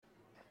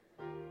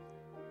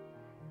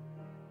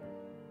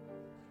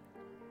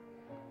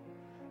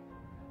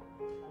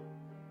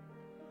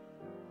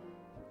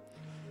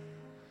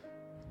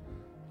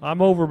I'm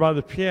over by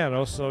the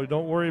piano, so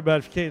don't worry about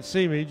if you can't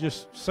see me.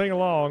 Just sing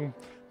along.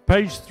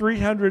 Page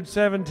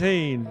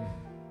 317.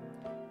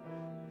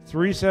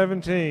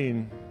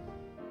 317.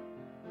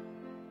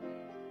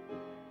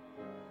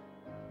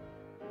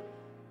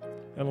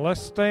 And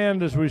let's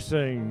stand as we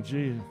sing.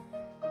 Jesus,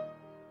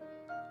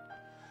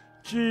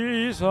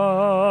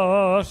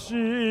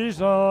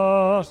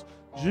 Jesus,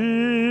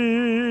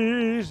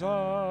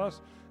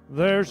 Jesus.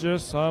 There's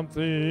just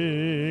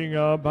something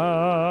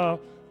about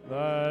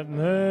that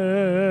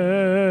name.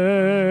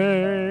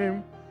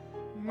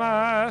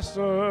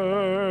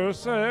 Master,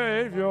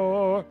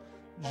 Savior,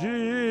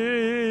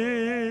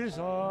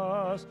 Jesus,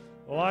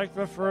 like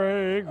the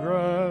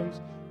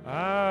fragrance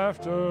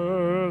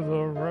after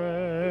the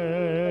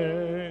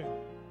rain.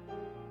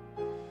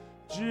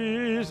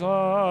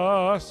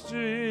 Jesus,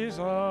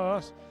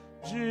 Jesus,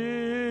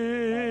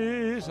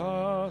 Jesus,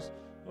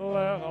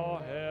 let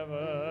all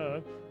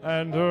heaven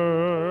and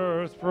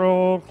earth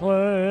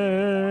proclaim.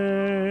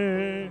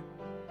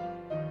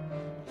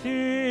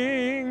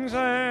 Kings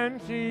and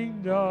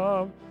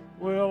kingdoms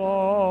will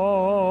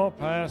all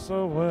pass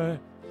away,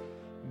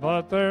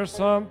 but there's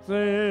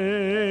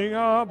something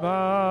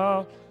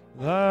about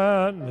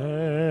that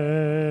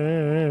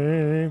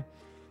name.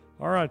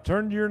 All right,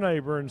 turn to your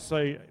neighbor and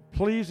say,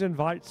 please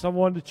invite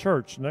someone to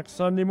church next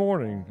Sunday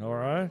morning, all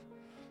right?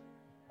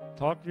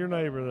 Talk to your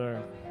neighbor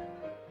there.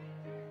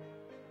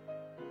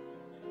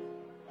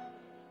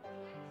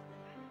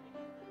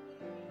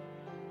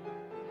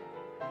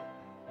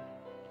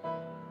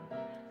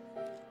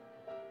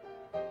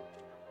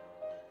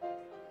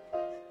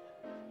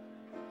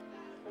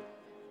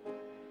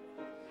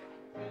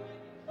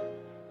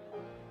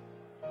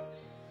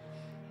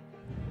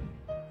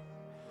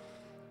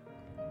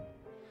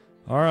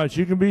 All right,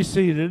 you can be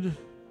seated.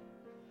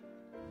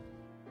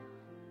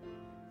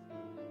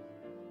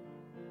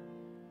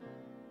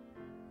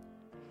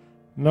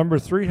 Number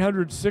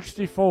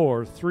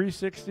 364,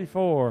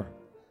 364.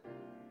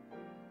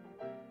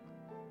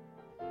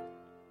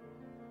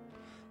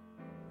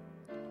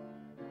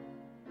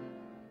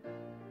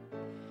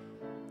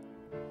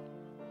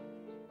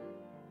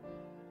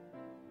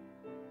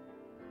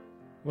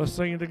 Let's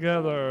sing it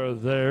together.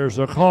 There's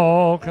a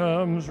call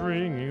comes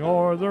ringing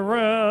o'er the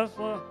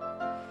restless.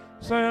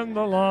 Send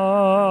the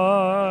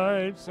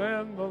light,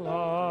 send the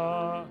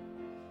light.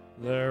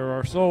 There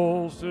are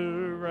souls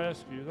to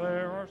rescue,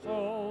 there are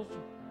souls to...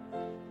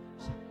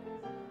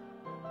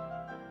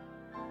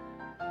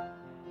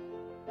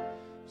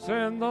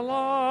 Send the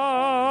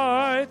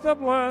light, the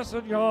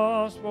blessed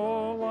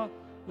gospel light.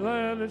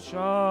 Let it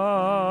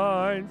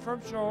shine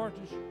from shore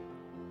to shore.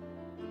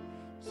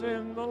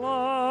 Send the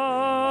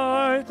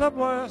light, the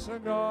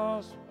blessed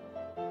gospel.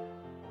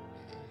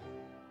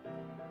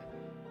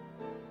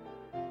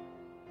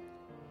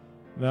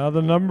 Now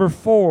the number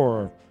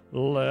 4.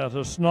 Let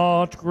us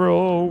not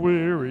grow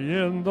weary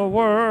in the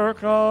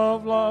work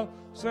of love.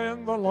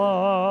 Send the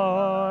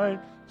light,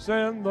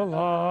 send the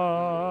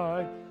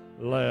light.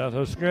 Let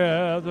us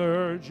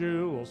gather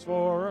jewels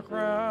for a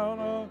crown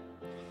of.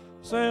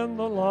 Send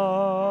the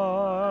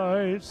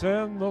light,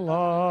 send the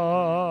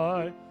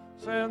light.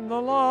 Send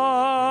the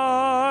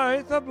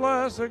light, the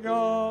blessed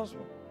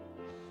gospel.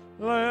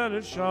 Let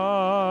it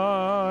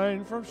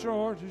shine from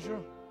shore to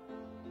shore.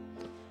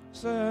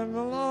 Send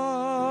the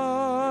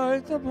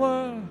light, the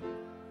blood.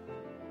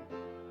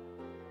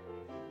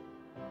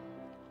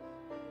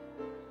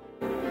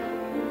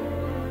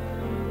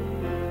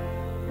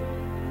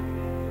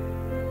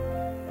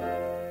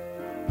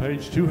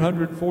 Page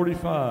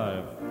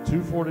 245,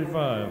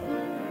 245.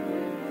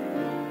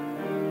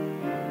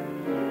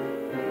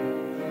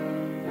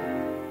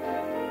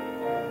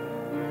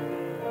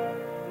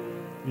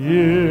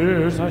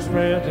 Years I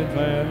spent in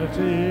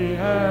vanity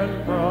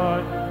and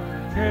pride,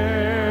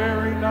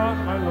 caring not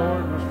my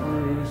Lord was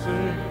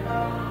crucified.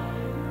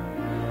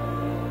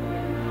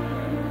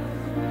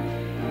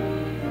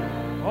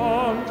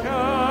 On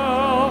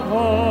Calvary,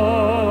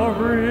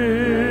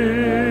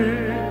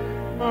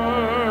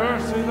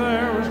 mercy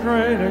there was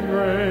great and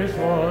grace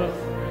was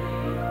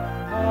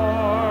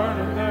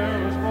pardon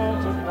there was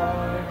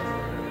multiplied.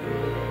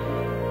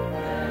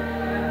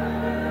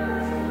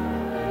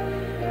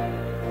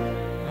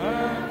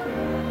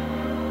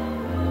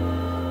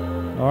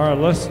 All right,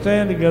 let's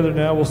stand together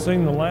now. We'll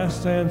sing the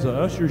last stanza.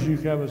 Ushers, you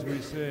come as we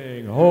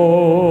sing.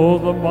 Oh,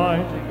 the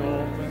mighty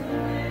gulf.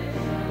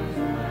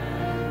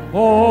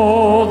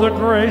 Oh, the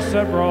grace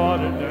that brought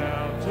it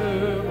down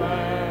to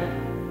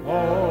man.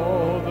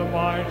 Oh, the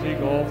mighty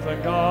gulf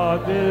that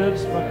God did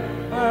split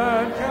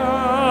at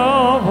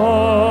Calvary.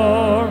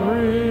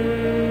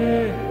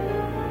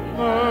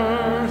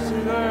 Mercy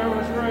there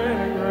was great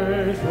and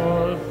grace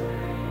was.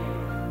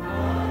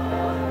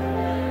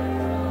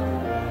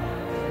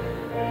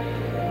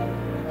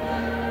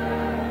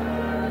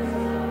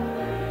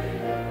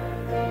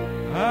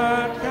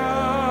 At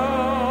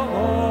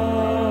Calvary.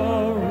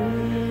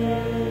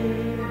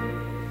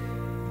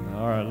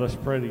 All right, let's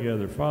pray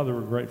together. Father,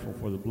 we're grateful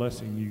for the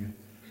blessing you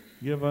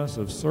give us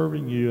of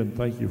serving you, and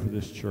thank you for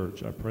this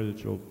church. I pray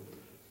that you'll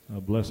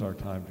bless our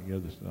time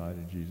together tonight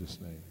in Jesus'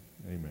 name.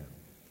 Amen.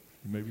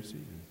 You may be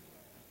seated.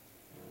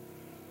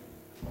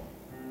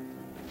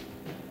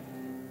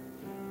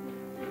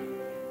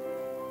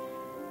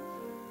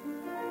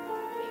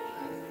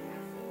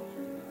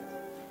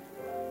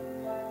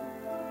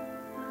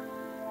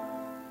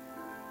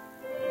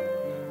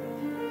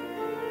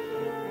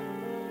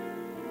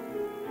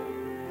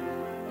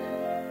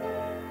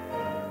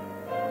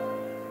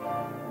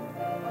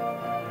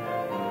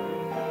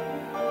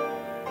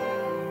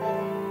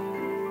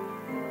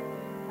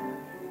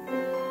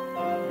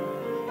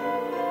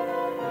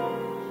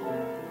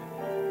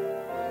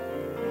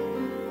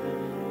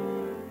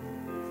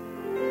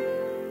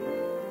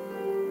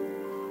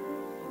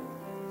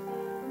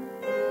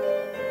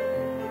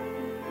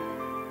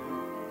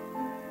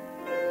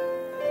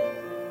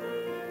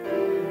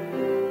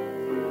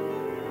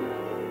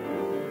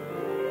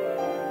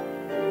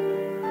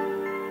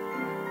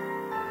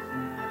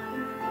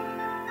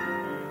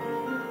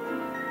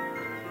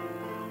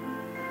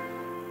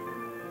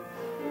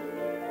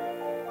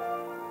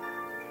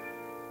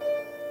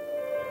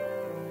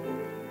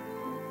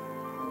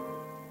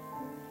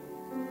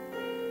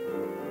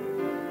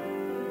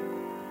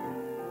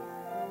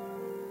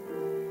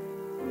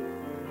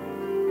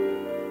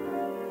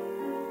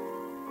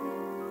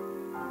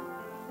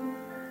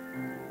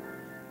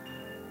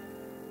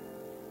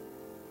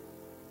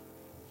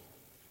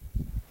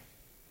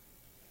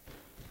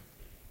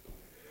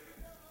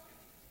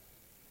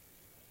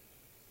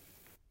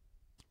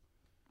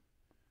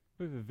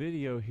 We have a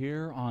video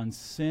here on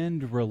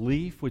Send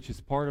Relief, which is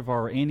part of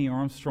our Annie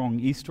Armstrong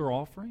Easter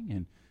offering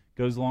and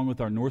goes along with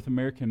our North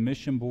American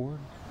Mission Board.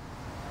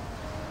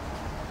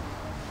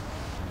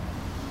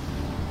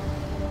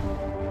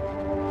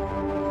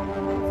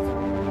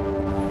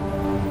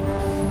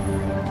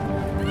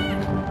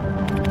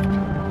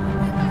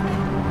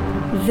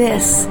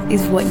 This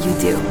is what you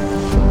do.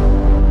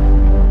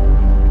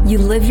 You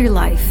live your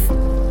life.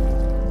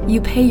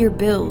 You pay your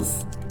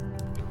bills.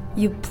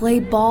 You play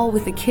ball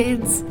with the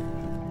kids.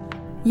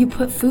 You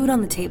put food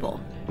on the table.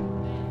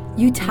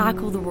 You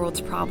tackle the world's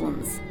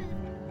problems.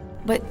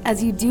 But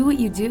as you do what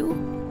you do,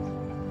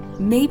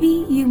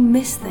 maybe you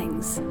miss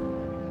things.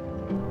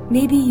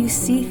 Maybe you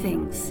see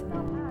things.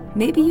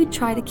 Maybe you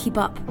try to keep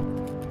up.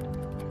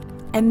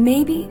 And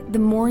maybe the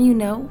more you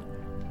know,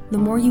 the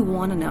more you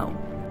want to know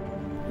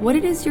what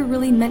it is you're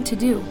really meant to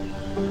do.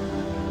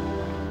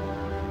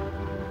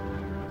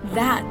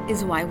 That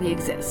is why we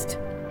exist.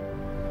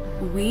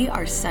 We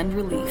are Send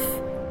Relief.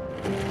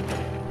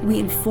 We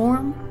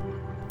inform,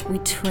 we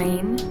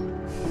train,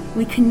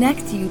 we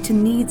connect you to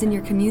needs in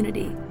your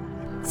community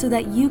so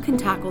that you can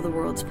tackle the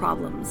world's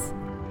problems,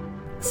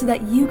 so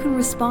that you can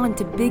respond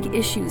to big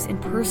issues in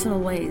personal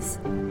ways,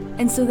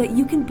 and so that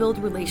you can build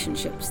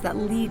relationships that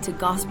lead to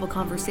gospel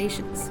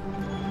conversations.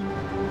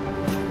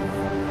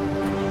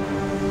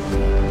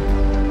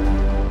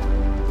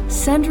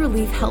 Send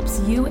Relief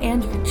helps you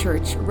and your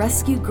church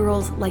rescue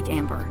girls like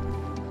Amber.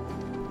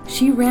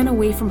 She ran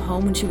away from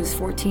home when she was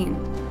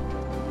 14.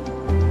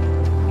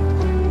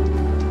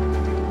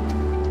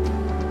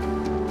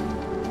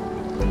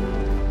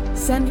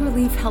 Send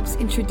Relief helps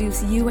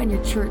introduce you and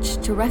your church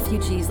to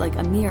refugees like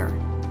Amir.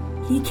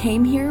 He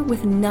came here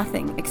with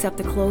nothing except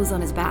the clothes on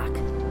his back.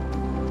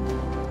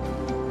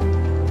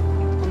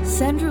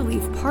 Send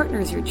Relief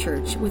partners your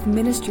church with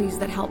ministries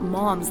that help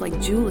moms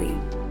like Julie.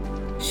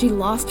 She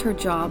lost her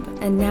job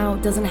and now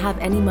doesn't have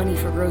any money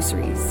for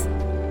groceries.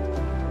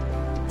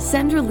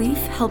 Send Relief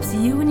helps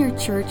you and your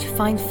church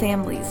find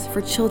families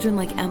for children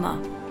like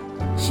Emma.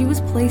 She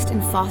was placed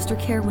in foster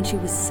care when she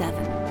was 7.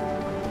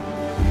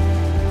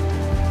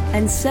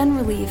 And Send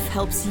Relief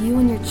helps you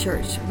and your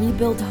church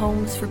rebuild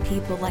homes for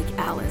people like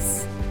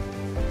Alice.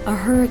 A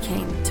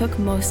hurricane took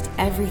most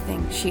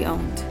everything she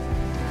owned.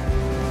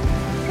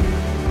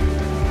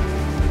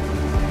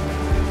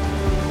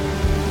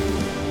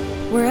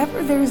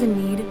 Wherever there is a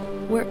need,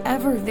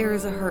 wherever there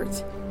is a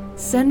hurt,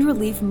 Send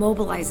Relief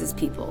mobilizes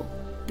people,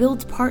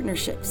 builds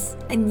partnerships,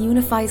 and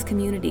unifies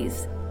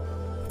communities.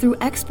 Through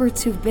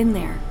experts who've been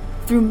there,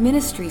 through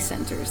ministry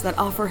centers that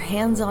offer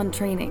hands-on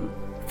training,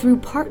 through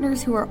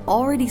partners who are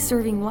already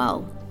serving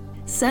well,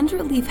 Send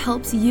Relief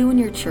helps you and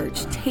your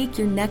church take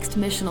your next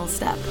missional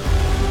step.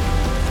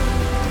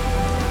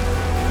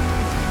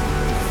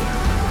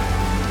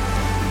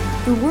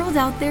 The world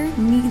out there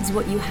needs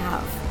what you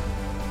have.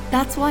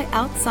 That's why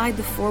outside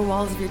the 4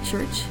 walls of your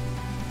church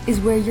is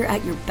where you're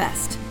at your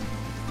best.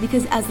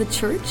 Because as the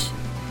church,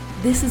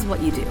 this is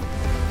what you do.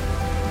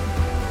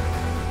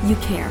 You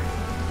care.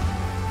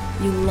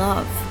 You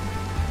love.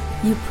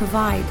 You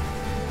provide.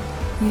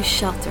 You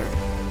shelter.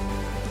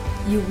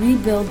 You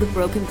rebuild the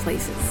broken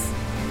places.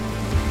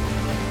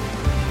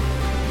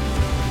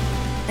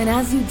 And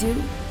as you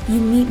do, you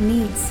meet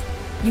needs.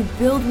 You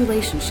build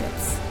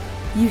relationships.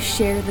 You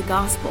share the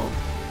gospel.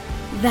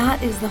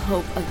 That is the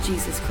hope of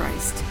Jesus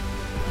Christ.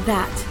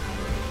 That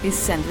is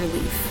Send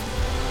Relief.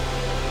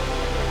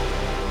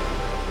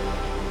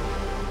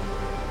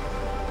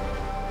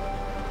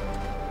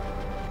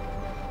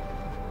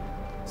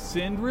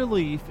 Send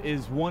Relief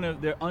is one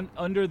of the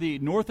under the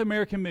North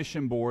American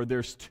Mission Board.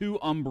 There's two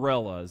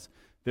umbrellas.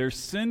 There's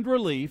Send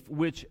Relief,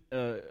 which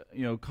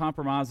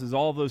compromises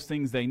all those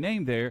things they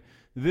named there.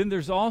 Then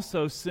there's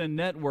also Send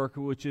Network,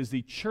 which is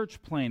the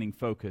church planning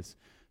focus.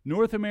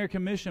 North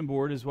American Mission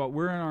Board is what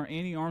we're in our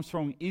Annie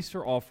Armstrong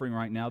Easter offering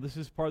right now. This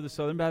is part of the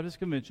Southern Baptist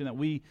Convention that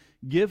we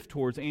give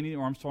towards Annie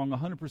Armstrong.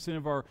 100%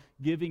 of our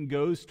giving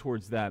goes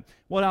towards that.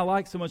 What I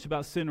like so much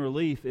about Send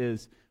Relief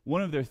is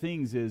one of their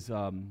things is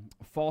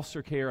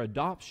foster care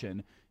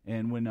adoption.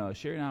 And when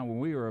Sherry and I, when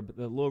we were a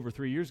little over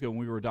 3 years ago, when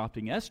we were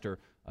adopting Esther,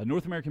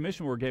 North American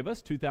Mission Board gave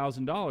us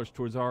 $2,000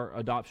 towards our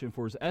adoption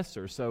for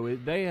Esther. So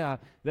they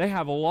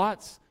have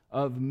lots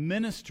of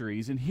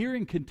ministries. And here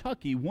in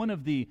Kentucky, one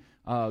of the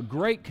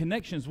great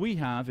connections we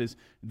have is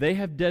they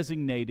have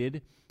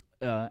designated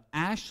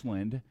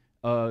Ashland,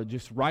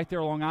 just right there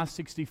along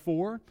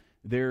I-64.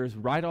 There's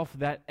right off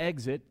that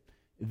exit,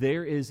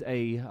 there is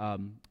a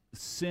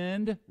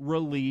Send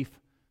Relief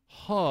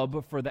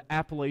hub for the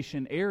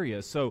Appalachian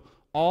area. So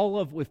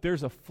if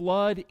there's a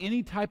flood,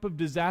 any type of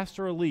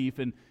disaster relief,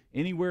 and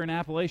anywhere in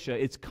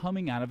Appalachia, it's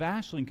coming out of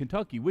Ashland,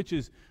 Kentucky, which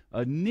is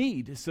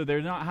neat. So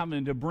they're not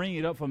having to bring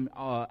it up from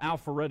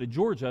Alpharetta,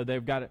 Georgia.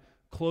 They've got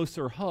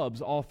closer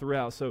hubs all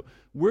throughout. So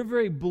we're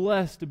very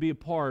blessed to be a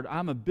part.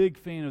 I'm a big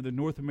fan of the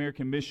North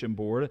American Mission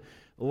Board.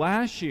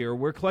 Last year,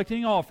 we're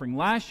collecting an offering.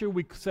 Last year,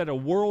 we set a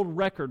world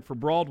record for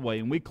Broadway,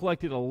 and we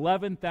collected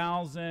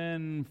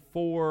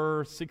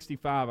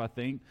 $11,465, I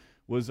think,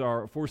 was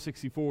our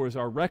 464 is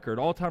our record,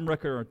 all-time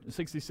record, our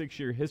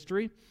 66-year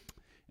history.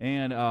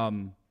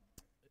 And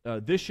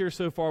this year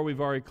so far,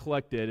 we've already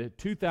collected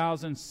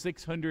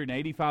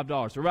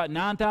 $2,685. We're about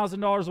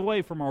 $9,000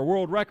 away from our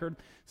world record.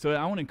 So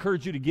I want to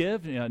encourage you to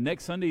give.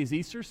 Next Sunday is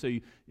Easter, so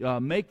you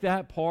make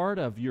that part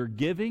of your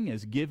giving,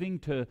 is giving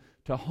to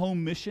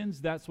home missions.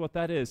 That's what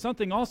that is.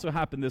 Something also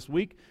happened this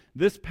week.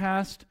 This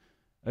past,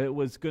 it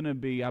was going to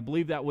be, I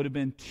believe that would have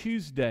been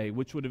Tuesday,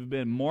 which would have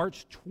been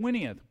March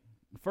 20th,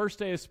 first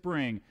day of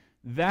spring.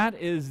 That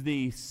is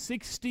the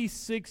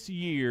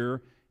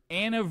 66-year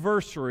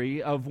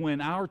anniversary of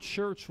when our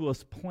church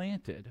was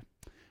planted.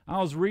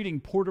 I was reading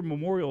Porter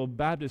Memorial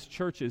Baptist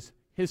Church's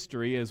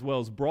history as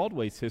well as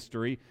Broadway's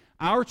history.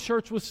 Our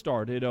church was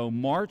started on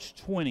March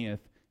 20th,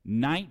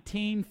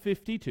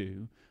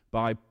 1952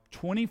 by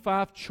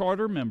 25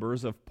 charter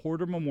members of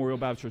Porter Memorial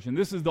Baptist Church. And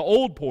this is the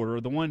old Porter,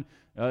 the one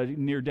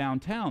near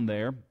downtown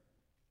there.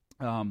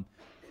 And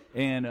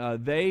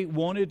they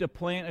wanted to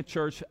plant a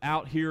church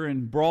out here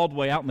in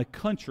Broadway, out in the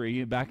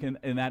country, back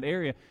in that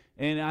area.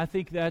 And I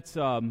think that's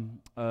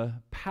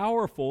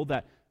powerful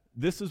that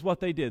this is what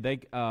they did. They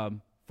they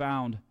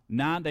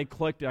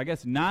collected, I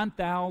guess,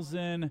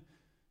 $9,000,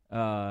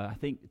 I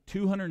think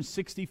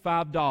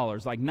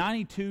 $265, like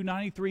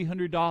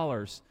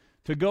 $9,300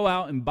 to go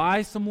out and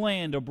buy some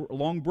land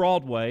along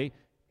Broadway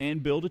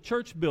and build a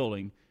church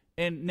building.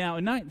 And now,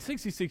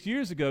 66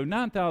 years ago,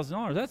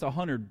 $9,000, that's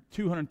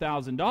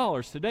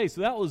 $200,000 today.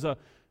 So that was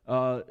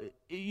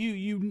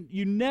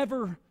you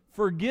never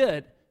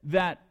forget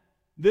that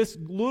this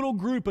little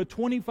group of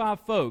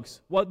 25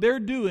 folks, what they're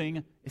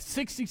doing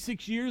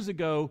 66 years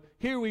ago,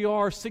 here we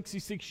are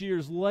 66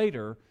 years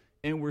later,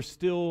 and we're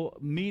still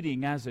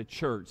meeting as a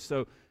church.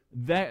 So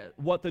that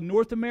what the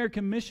North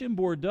American Mission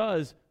Board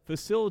does,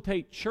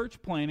 facilitate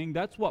church planning,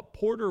 that's what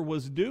Porter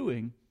was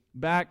doing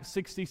back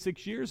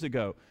 66 years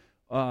ago.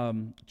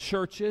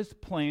 Churches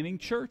planning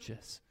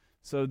churches.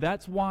 So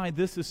that's why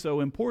this is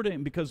so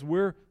important, because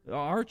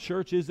our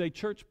church is a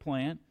church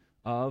plant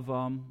of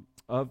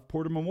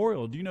Porter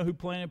Memorial. Do you know who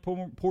planted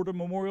Porter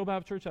Memorial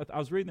Baptist Church? I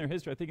was reading their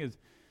history. I think it's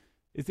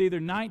either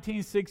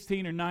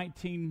 1916 or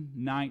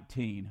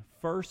 1919.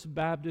 First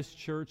Baptist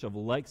Church of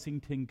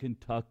Lexington,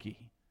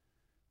 Kentucky.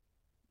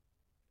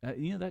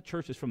 That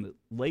church is from the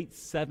late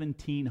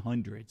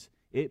 1700s.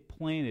 It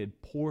planted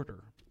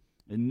Porter.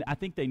 And I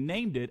think they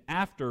named it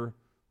after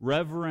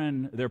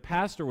their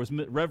pastor was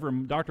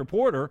Reverend Dr.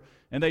 Porter,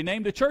 and they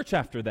named a church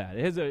after that.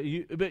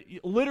 But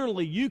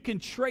literally, you can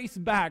trace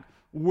back,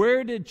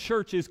 where did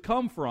churches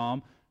come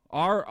from?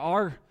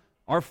 Our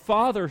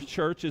father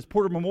church is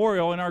Porter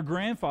Memorial, and our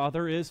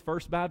grandfather is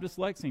First Baptist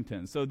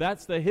Lexington. So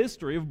that's the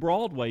history of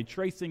Broadway,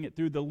 tracing it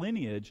through the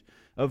lineage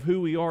of who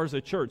we are as a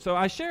church. So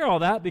I share all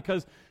that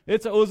because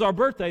it was our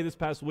birthday this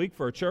past week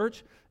for a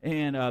church,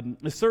 and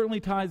it certainly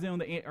ties in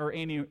with our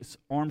Annie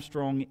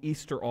Armstrong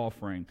Easter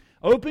offering.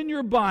 Open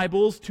your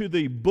Bibles to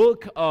the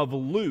book of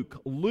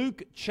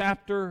Luke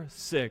chapter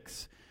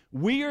 6.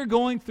 We are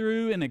going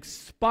through an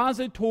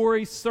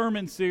expository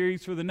sermon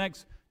series for the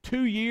next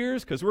 2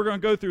 years, because we're going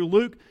to go through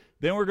Luke.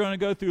 Then we're going to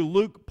go through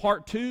Luke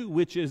part 2,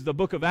 which is the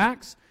book of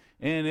Acts,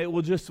 and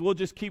we'll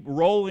just keep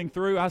rolling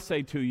through. I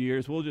say 2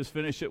 years. We'll just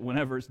finish it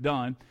whenever it's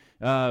done.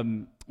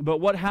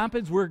 But what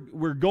happens?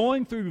 We're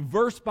going through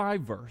verse by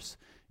verse.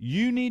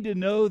 You need to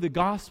know the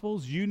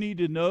Gospels. You need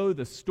to know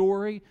the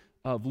story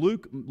of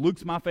Luke.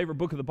 Luke's my favorite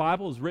book of the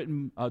Bible. It's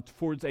written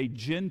towards a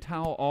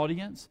Gentile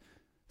audience.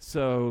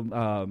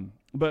 So,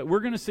 but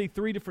we're going to see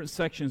 3 different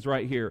sections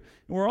right here.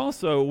 And we're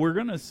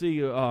going to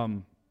see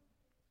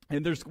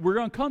And we're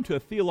going to come to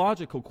a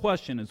theological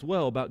question as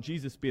well about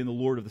Jesus being the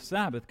Lord of the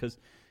Sabbath, because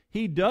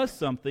he does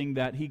something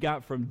that he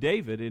got from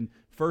David in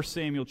 1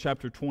 Samuel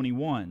chapter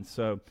 21.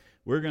 So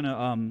we're going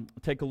to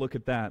take a look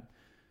at that.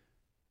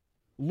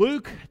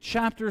 Luke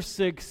chapter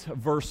 6,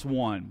 verse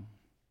 1.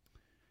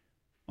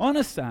 On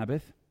a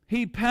Sabbath,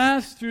 he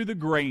passed through the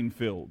grain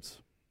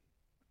fields.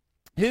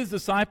 His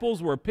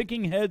disciples were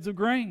picking heads of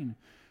grain,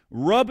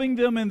 rubbing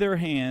them in their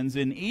hands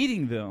and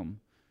eating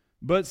them.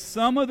 But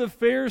some of the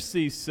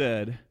Pharisees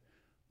said,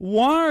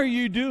 "Why are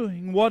you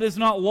doing what is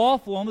not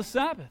lawful on the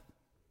Sabbath?"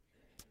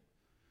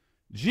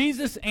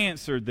 Jesus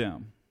answered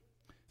them.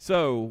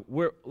 So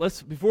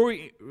before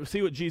we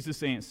see what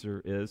Jesus'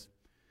 answer is,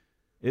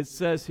 it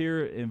says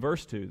here in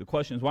verse 2, the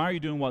question is, why are you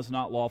doing what's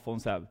not lawful on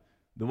Sabbath?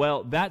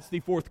 Well, that's the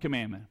fourth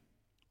commandment.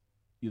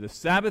 The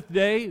Sabbath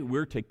day,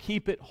 we're to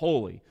keep it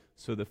holy.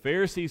 So the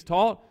Pharisees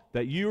taught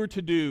that you are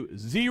to do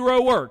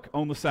zero work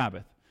on the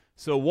Sabbath.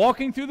 So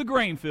walking through the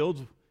grain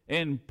fields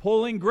and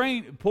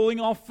pulling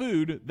off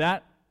food,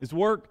 that is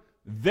work.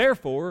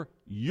 Therefore,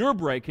 you're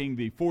breaking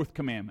the fourth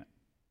commandment.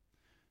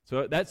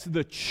 So that's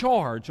the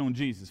charge on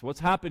Jesus. What's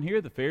happened here?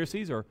 The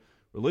Pharisees, or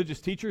religious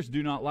teachers,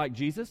 do not like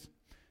Jesus,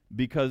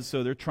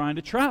 so they're trying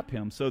to trap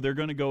him. So they're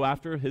going to go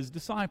after his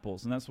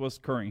disciples, and that's what's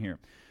occurring here.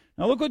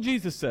 Now look what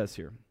Jesus says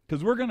here,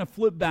 because we're going to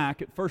flip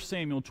back at 1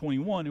 Samuel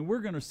 21, and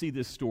we're going to see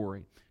this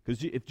story,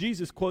 because if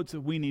Jesus quotes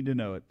it, we need to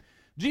know it.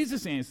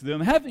 Jesus answered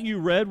them, "Haven't you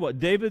read what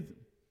David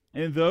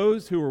and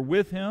those who were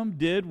with him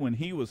did when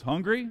he was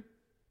hungry?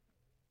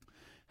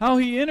 How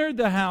he entered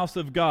the house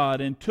of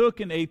God and took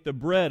and ate the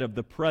bread of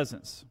the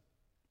presence,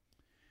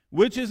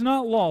 which is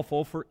not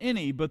lawful for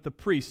any but the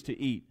priest to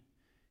eat.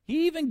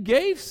 He even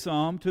gave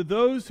some to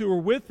those who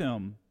were with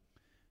him.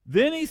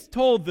 Then he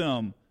told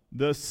them,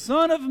 'The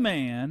Son of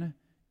Man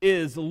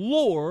is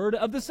Lord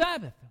of the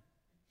Sabbath.'"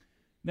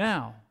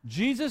 Now,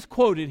 Jesus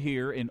quoted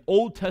here an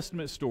Old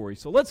Testament story.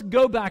 So let's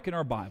go back in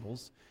our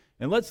Bibles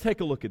and let's take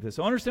a look at this.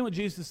 So understand what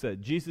Jesus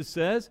said. Jesus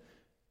says,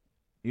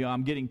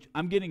 I'm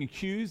getting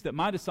accused that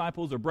my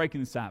disciples are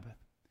breaking the Sabbath.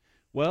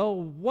 Well,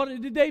 what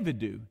did David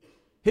do?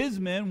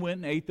 His men went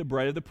and ate the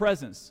bread of the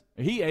presence.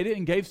 He ate it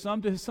and gave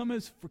some to some of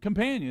his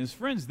companions, his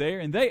friends there,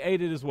 and they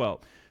ate it as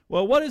well.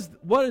 Well, what is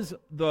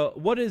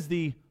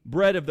the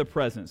bread of the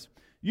presence?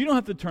 You don't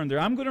have to turn there.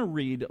 I'm going to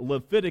read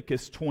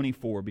Leviticus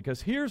 24,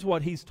 because here's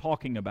what he's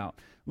talking about.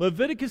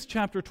 Leviticus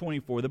chapter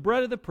 24, the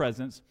bread of the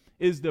presence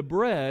is the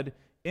bread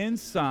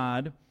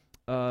inside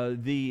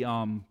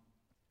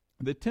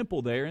the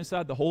temple there,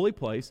 inside the holy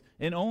place,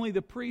 and only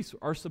the priests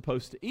are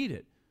supposed to eat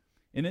it.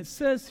 And it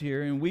says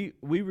here, and we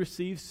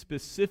receive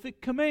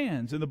specific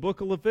commands in the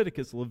book of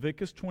Leviticus,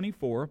 Leviticus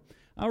 24.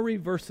 I'll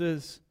read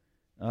verses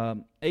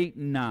 8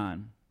 and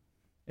 9.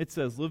 It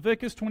says,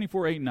 Leviticus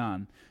 24, 8 and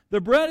 9.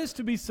 "The bread is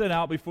to be set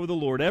out before the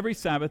Lord every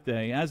Sabbath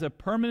day as a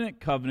permanent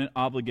covenant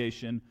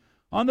obligation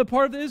on the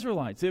part of the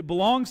Israelites. It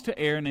belongs to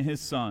Aaron and his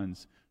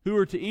sons, who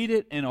are to eat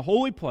it in a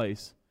holy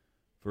place,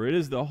 for it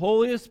is the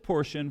holiest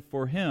portion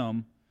for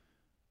him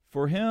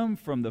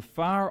from the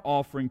fire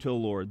offering to the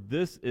Lord.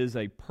 This is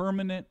a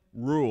permanent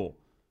rule."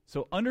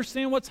 So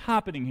understand what's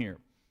happening here.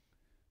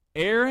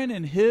 Aaron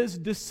and his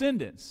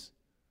descendants,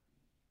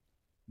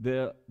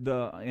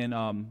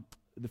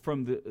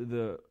 from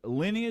the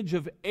lineage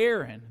of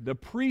Aaron, the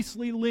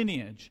priestly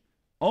lineage,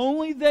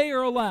 only they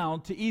are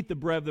allowed to eat the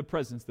bread of the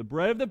presence. The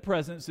bread of the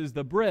presence is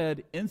the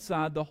bread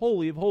inside the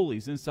Holy of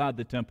Holies, inside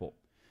the temple.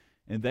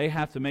 And they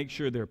have to make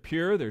sure they're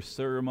pure, they're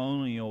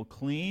ceremonial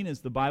clean, as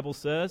the Bible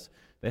says.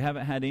 They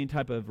haven't had any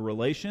type of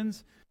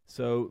relations,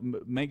 so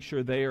make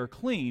sure they are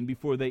clean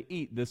before they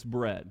eat this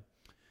bread.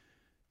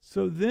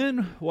 So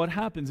then what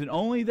happens? And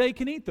only they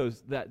can eat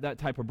that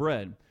type of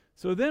bread.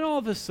 So then all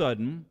of a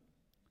sudden,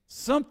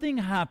 something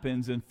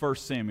happens in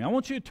 1 Samuel. I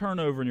want you to turn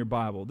over in your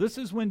Bible. This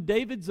is when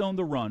David's on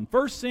the run.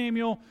 1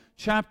 Samuel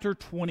chapter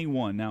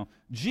 21. Now,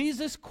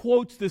 Jesus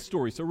quotes this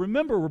story. So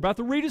remember, we're about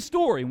to read a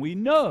story, and we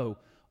know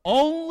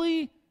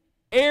only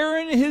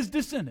Aaron and his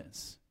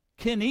descendants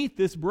can eat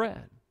this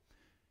bread.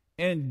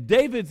 And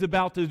David's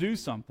about to do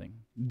something.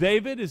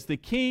 David is the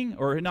king,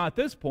 or not at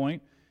this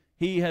point,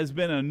 he has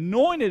been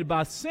anointed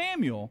by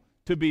Samuel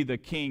to be the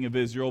king of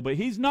Israel, but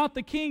he's not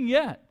the king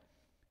yet.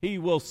 He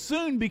will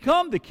soon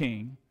become the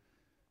king.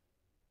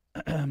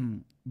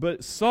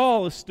 But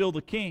Saul is still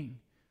the king.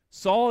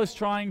 Saul is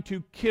trying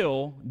to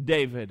kill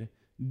David.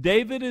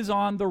 David is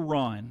on the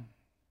run.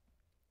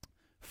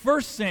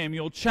 1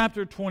 Samuel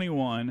chapter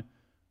 21,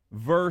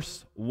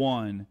 verse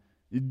 1.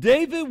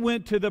 David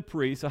went to the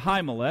priest,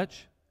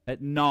 Ahimelech,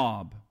 at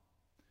Nob.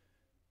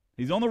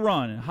 He's on the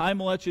run, and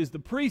Ahimelech is the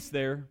priest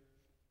there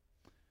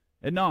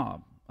at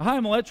Nob.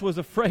 Ahimelech was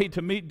afraid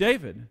to meet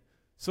David.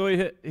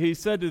 So he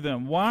said to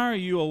them, "Why are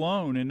you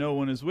alone and no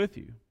one is with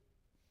you?"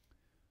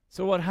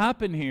 So what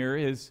happened here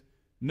is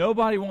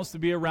nobody wants to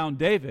be around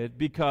David,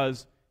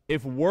 because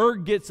if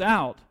word gets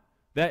out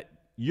that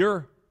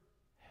you're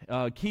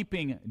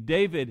keeping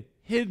David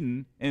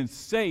hidden and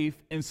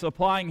safe and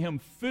supplying him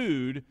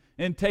food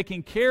and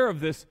taking care of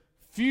this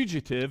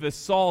fugitive as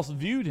Saul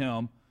viewed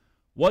him,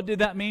 what did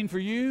that mean for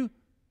you?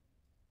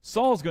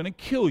 Saul's going to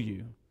kill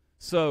you.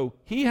 So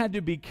he had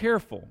to be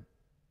careful.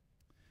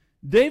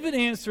 David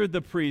answered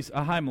the priest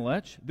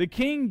Ahimelech, the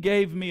king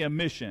gave me a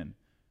mission,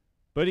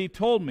 but he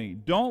told me,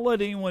 don't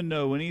let anyone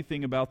know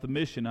anything about the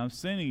mission I'm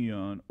sending you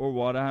on or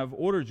what I have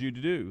ordered you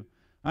to do.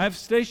 I have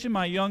stationed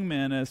my young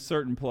men at a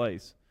certain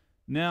place.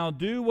 What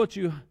do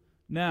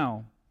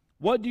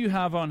you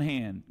have on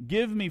hand?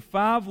 Give me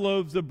 5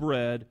 loaves of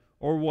bread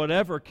or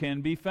whatever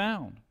can be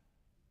found.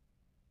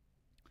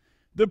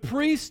 The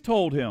priest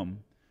told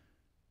him,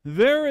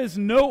 there is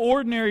no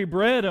ordinary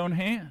bread on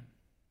hand.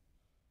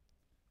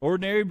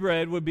 Ordinary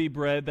bread would be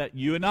bread that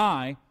you and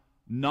I,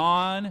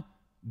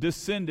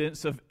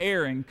 non-descendants of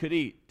Aaron, could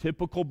eat.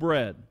 Typical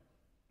bread.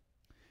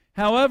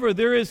 However,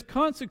 there is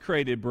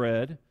consecrated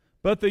bread,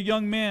 but the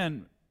young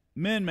men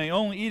may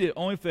only eat it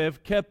only if they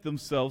have kept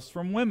themselves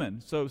from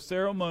women, so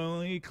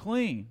ceremonially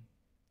clean.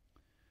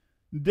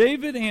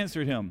 David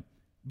answered him,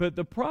 but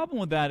the problem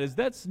with that is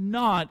that's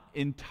not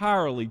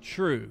entirely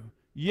true.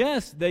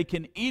 Yes, they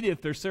can eat it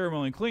if they're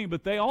ceremonially clean,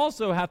 but they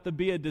also have to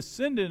be a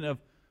descendant of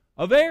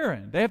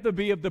Aaron. They have to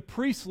be of the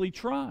priestly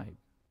tribe.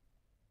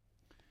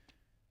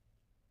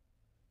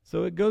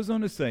 So it goes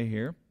on to say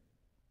here,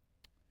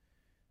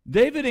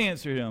 David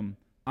answered him,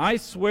 I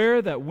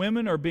swear that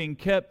women are being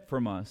kept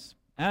from us,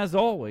 as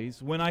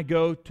always, when I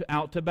go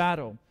out to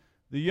battle.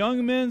 The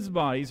young men's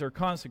bodies are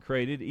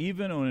consecrated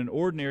even on an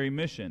ordinary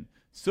mission.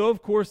 So,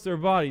 of course, their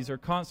bodies are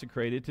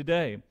consecrated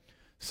today.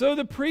 So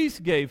the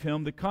priest gave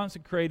him the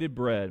consecrated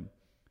bread.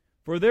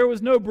 For there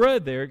was no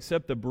bread there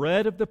except the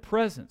bread of the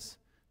presence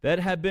that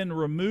had been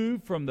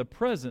removed from the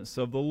presence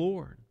of the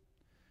Lord.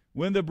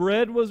 When the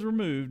bread was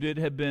removed, it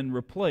had been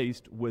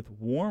replaced with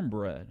warm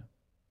bread.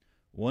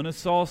 One of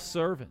Saul's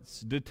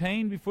servants,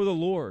 detained before the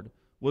Lord,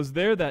 was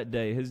there that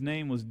day. His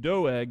name was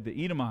Doeg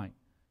the Edomite,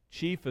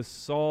 chief of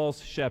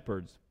Saul's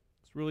shepherds.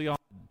 It's really odd.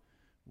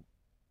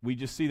 We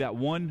just see that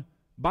one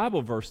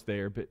Bible verse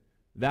there, but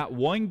that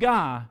one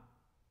guy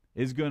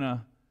is going to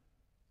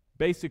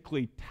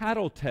basically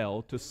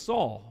tattletale to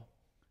Saul,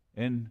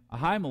 and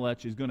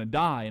Ahimelech is going to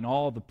die, and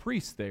all the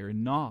priests there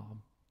in Nob,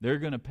 they're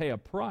going to pay a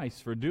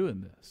price for doing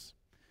this.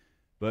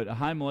 But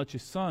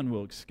Ahimelech's son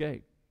will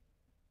escape.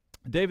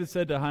 David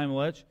said to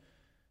Ahimelech,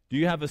 do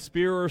you have a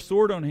spear or a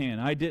sword on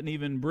hand? I didn't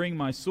even bring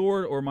my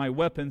sword or my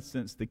weapons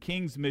since the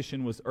king's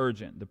mission was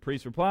urgent. The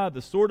priest replied,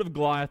 the sword of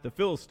Goliath the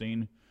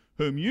Philistine,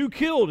 whom you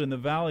killed in the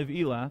valley of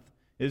Elath,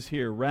 is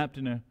here, wrapped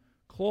in a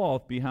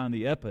cloth behind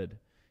the ephod.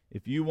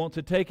 If you want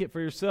to take it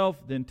for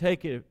yourself, then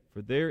take it,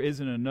 for there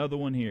isn't another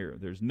one here.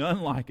 There's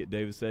none like it,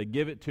 David said.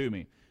 Give it to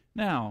me.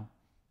 Now,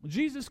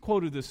 Jesus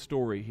quoted this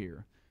story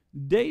here.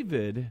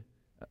 David,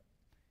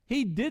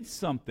 he did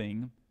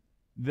something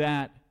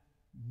that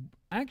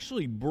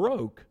actually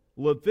broke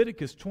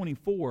Leviticus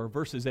 24,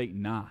 verses 8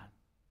 and 9.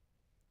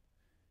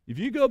 If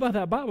you go by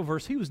that Bible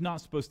verse, he was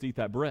not supposed to eat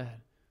that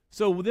bread.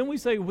 So then we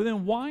say, well,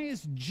 then why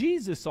is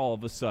Jesus all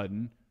of a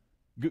sudden,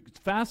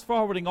 fast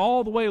forwarding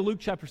all the way to Luke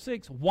chapter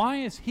 6, why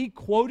is he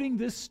quoting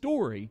this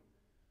story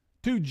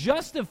to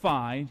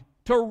justify,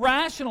 to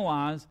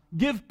rationalize,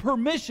 give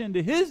permission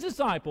to his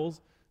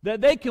disciples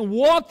that they can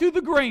walk through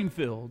the grain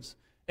fields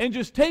and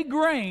just take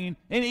grain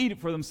and eat it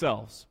for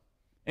themselves?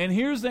 And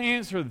here's the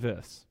answer to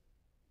this.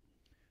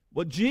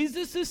 What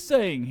Jesus is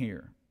saying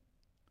here,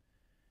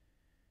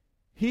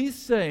 he's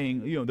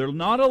saying, they're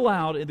not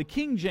allowed, and the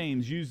King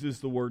James uses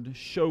the word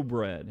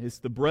showbread. It's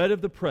the bread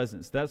of the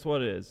presence. That's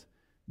what it is.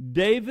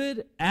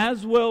 David,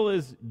 as well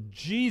as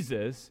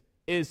Jesus,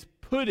 is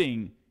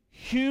putting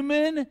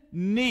human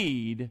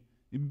need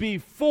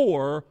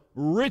before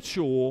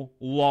ritual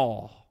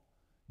law.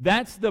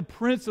 That's the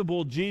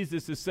principle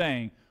Jesus is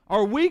saying.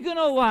 Are we going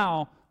to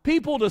allow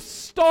people to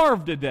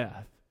starve to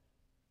death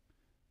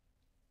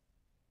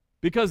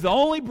because the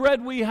only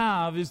bread we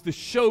have is the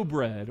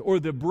showbread or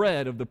the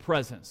bread of the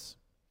presence?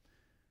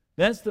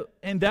 That's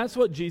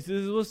what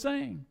Jesus was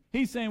saying.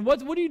 He's saying, what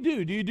do you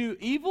do? Do you do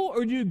evil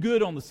or do you do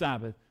good on the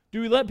Sabbath?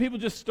 Do we let people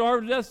just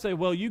starve to death? Say,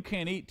 well, you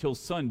can't eat till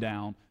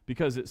sundown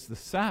because it's the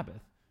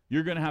Sabbath.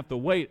 You're going to have to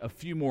wait a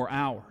few more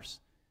hours.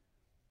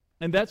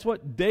 And that's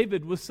what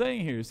David was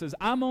saying here. He says,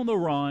 I'm on the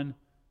run.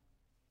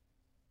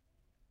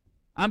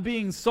 I'm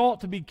being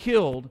sought to be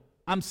killed.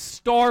 I'm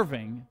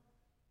starving.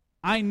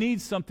 I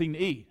need something to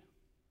eat.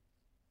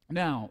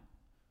 Now,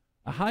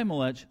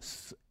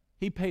 Ahimelech,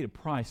 he paid a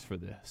price for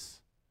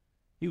this.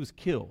 He was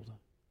killed.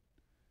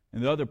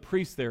 And the other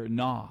priests there at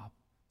Nob.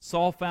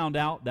 Saul found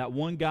out that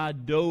one guy,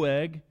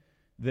 Doeg,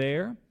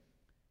 there.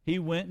 He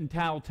went and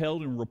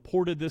tattletaled and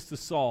reported this to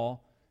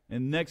Saul.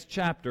 And next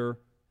chapter,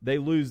 they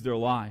lose their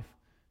life.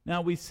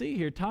 Now we see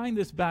here, tying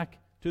this back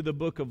to the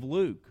book of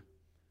Luke,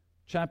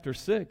 chapter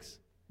 6,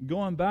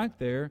 going back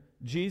there,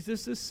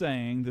 Jesus is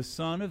saying the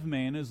Son of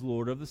Man is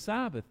Lord of the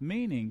Sabbath.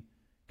 Meaning,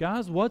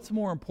 guys, what's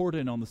more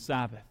important on the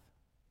Sabbath?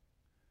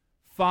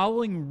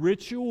 Following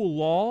ritual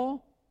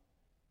law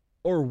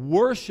or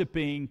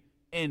worshiping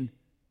and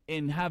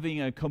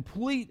having a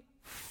complete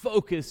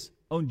focus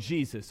on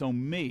Jesus,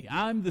 on me?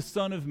 I'm the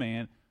Son of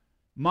Man.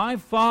 My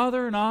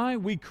Father and I,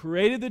 we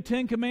created the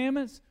Ten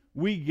Commandments.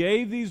 We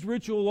gave these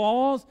ritual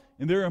laws,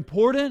 and they're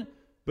important,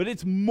 but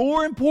it's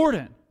more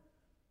important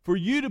for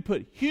you to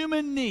put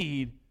human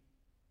need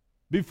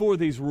before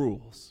these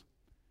rules.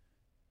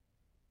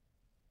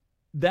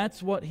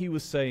 That's what he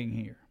was saying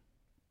here.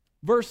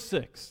 Verse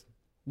 6,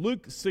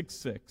 Luke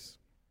 6:6.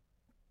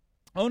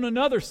 On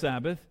another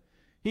Sabbath,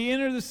 he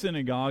entered the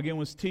synagogue and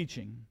was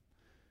teaching.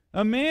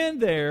 A man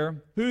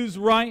there whose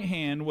right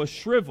hand was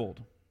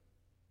shriveled.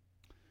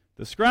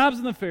 The scribes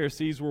and the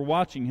Pharisees were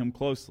watching him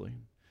closely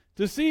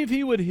to see if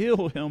he would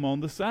heal him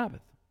on the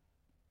Sabbath,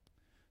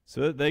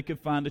 so that they could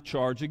find a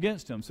charge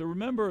against him. So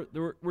remember,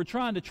 we're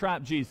trying to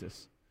trap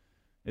Jesus.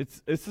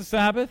 It's the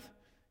Sabbath,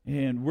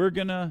 and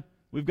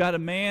we've got a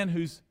man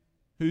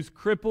who's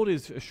crippled,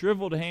 his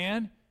shriveled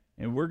hand,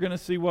 and we're going to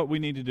see what we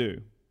need to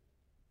do.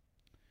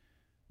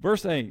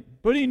 Verse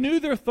 8, but he knew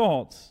their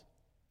thoughts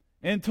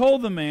and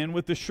told the man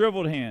with the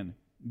shriveled hand,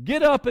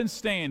 get up and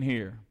stand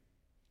here.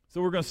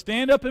 So we're going to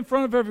stand up in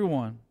front of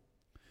everyone.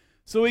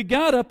 So he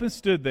got up and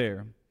stood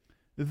there.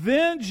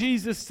 Then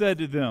Jesus said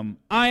to them,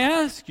 I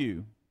ask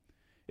you,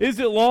 is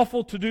it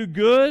lawful to do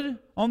good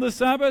on the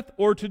Sabbath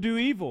or to do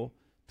evil,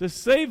 to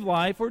save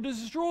life or to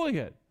destroy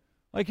it?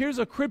 Like, here's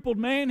a crippled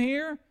man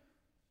here.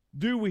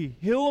 Do we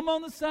heal him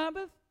on the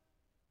Sabbath?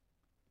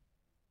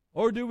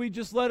 Or do we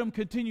just let him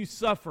continue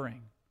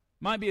suffering?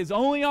 Might be his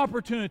only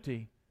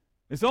opportunity.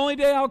 It's the only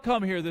day I'll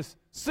come here, this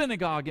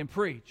synagogue, and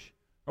preach.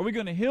 Are we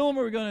going to heal him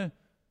or are we going to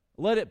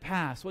let it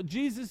pass? What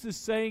Jesus is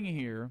saying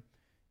here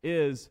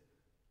is,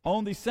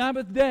 on the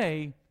Sabbath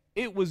day,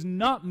 it was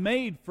not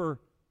made for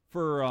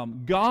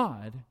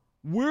God.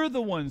 We're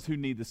the ones who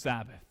need the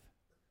Sabbath.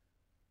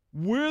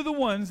 We're the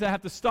ones that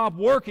have to stop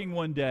working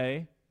one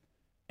day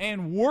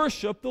and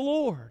worship the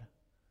Lord.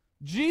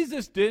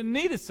 Jesus didn't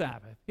need a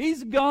Sabbath.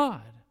 He's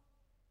God.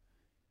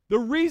 The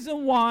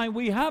reason why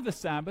we have a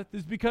Sabbath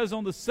is because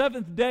on the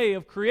seventh day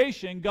of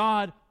creation,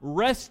 God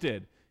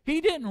rested. He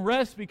didn't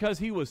rest because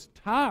he was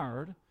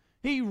tired.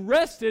 He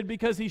rested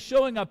because he's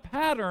showing a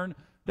pattern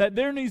that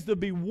there needs to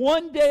be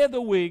one day of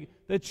the week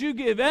that you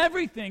give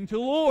everything to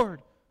the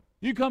Lord.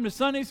 You come to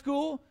Sunday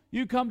school,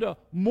 you come to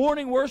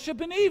morning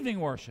worship and evening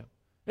worship.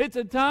 It's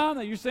a time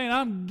that you're saying,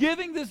 I'm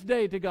giving this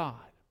day to God.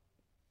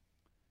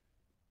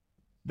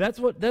 That's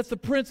the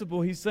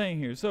principle he's saying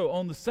here. So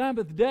on the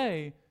Sabbath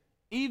day,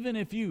 even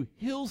if you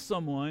heal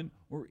someone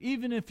or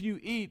even if you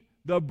eat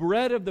the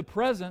bread of the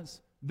presence,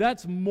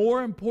 that's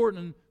more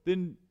important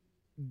than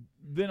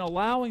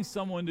allowing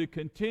someone to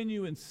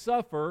continue and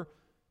suffer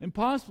and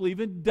possibly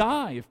even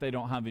die if they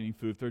don't have any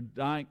food. They're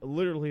dying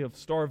literally of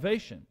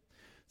starvation.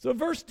 So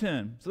verse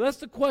 10, so that's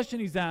the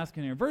question he's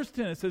asking here. Verse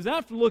 10, it says,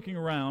 after looking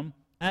around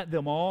at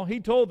them all, he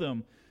told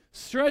them,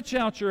 stretch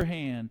out your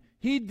hand.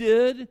 He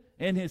did,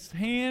 and his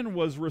hand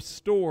was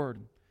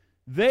restored.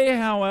 They,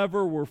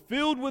 however, were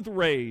filled with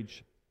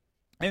rage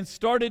and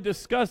started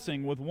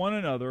discussing with one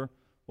another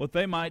what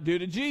they might do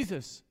to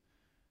Jesus.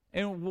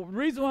 And the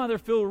reason why they're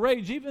filled with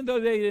rage, even though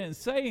they didn't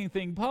say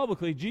anything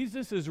publicly,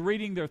 Jesus is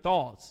reading their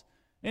thoughts.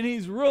 And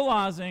he's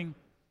realizing,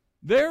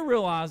 they're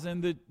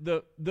realizing,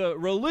 that the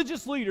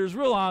religious leaders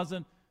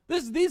realizing,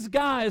 this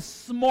guy is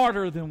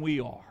smarter than we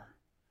are.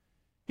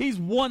 He's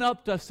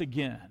one-upped us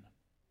again.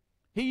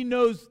 He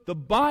knows the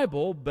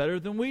Bible better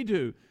than we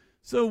do.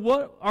 So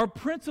what our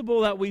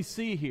principle that we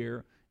see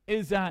here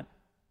is that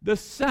the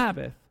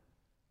Sabbath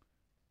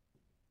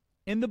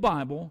in the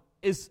Bible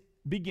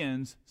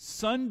begins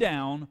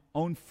sundown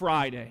on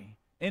Friday,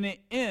 and it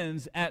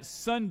ends at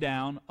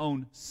sundown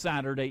on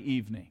Saturday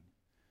evening.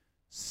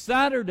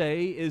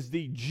 Saturday is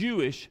the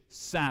Jewish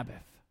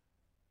Sabbath.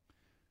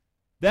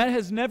 That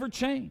has never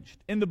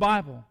changed in the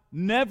Bible.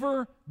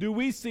 Never do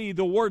we see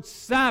the word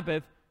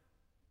Sabbath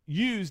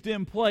used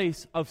in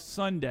place of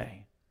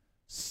Sunday.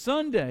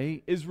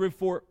 Sunday is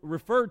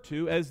referred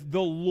to as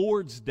the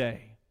Lord's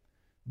Day.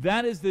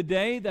 That is the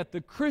day that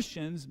the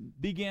Christians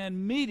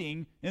began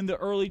meeting in the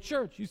early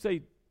church. You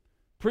say,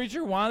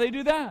 preacher, why do they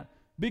do that?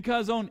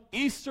 Because on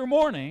Easter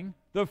morning,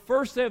 the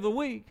first day of the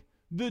week,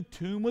 the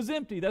tomb was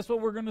empty. That's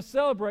what we're going to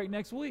celebrate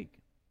next week,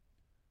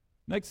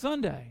 next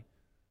Sunday.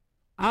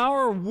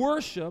 Our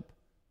worship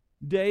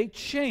day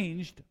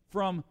changed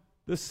from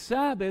the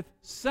Sabbath,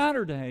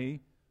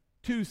 Saturday,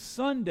 to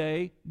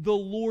Sunday, the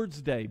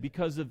Lord's Day,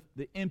 because of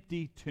the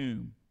empty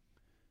tomb.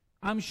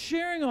 I'm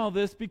sharing all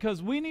this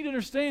because we need to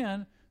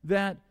understand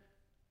that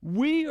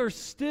we are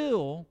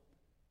still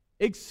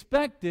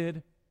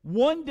expected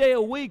one day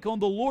a week on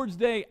the Lord's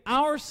Day.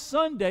 Our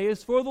Sunday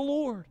is for the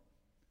Lord.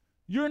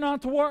 You're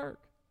not to work.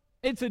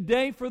 It's a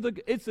day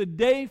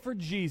for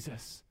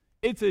Jesus.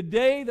 It's a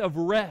day of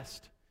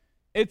rest.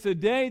 It's a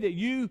day that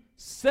you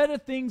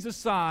set things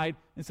aside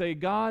and say,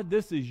 God,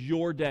 this is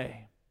your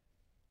day.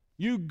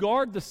 You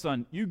guard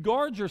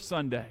your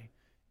Sunday.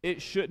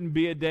 It shouldn't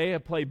be a day to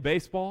play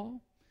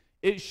baseball.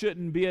 It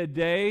shouldn't be a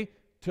day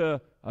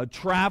to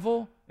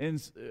travel.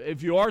 And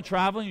if you are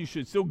traveling, you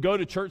should still go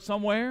to church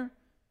somewhere.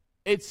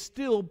 It's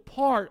still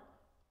part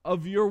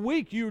of your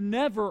week. You're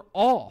never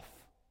off.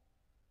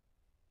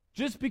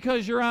 Just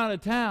because you're out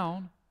of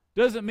town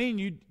doesn't mean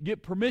you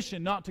get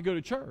permission not to go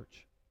to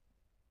church.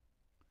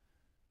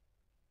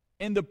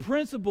 And the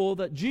principle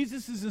that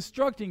Jesus is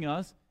instructing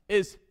us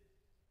is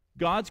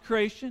God's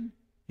creation.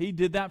 He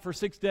did that for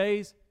 6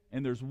 days,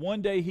 and there's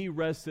one day He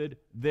rested.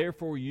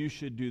 Therefore, you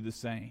should do the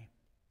same.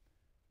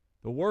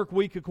 The work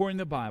week, according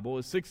to the Bible,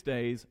 is 6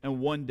 days and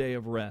 1 day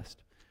of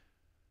rest.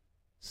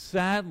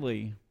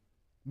 Sadly,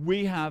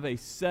 we have a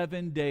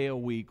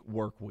 7-day-a-week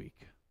work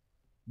week.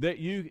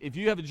 If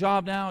you have a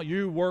job now,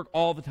 you work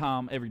all the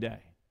time, every day.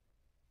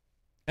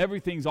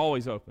 Everything's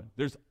always open.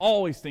 There's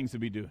always things to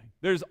be doing.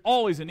 There's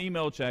always an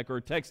email check or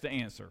a text to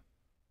answer.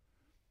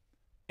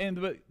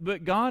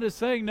 But God is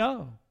saying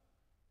no.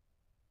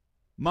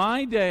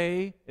 My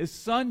day is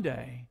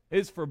Sunday.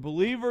 It's for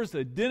believers to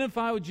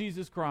identify with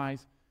Jesus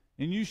Christ,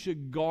 and you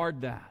should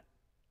guard that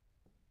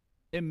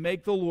and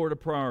make the Lord a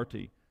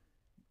priority.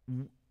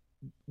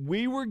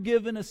 We were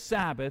given a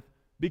Sabbath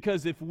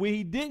because if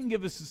we didn't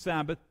give us a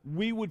Sabbath,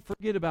 we would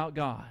forget about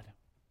God.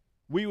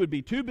 We would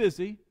be too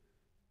busy.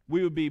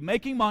 We would be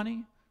making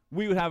money.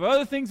 We would have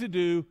other things to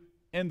do,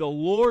 and the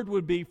Lord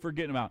would be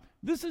forgetting about.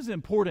 This is an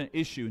important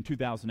issue in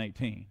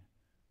 2018.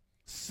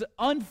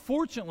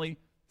 Unfortunately,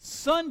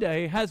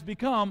 Sunday has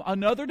become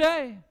another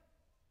day.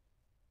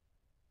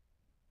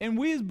 And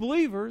we as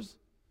believers,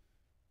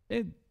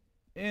 and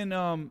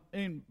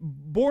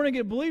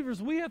born-again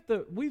believers,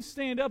 we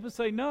stand up and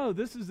say, no,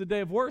 this is the day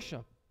of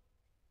worship.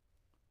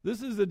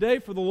 This is the day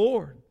for the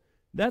Lord.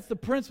 That's the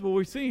principle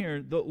we see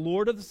here. The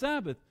Lord of the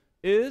Sabbath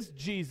is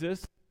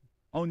Jesus.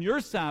 On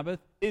your Sabbath,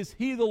 is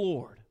He the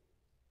Lord?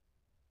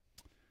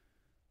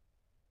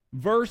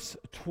 Verse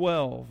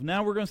 12.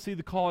 Now we're going to see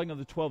the calling of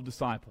the 12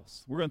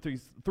 disciples. We're going to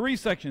see 3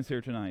 sections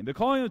here tonight. The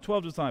calling of the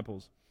 12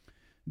 disciples.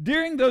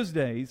 During those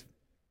days,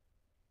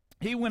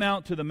 He went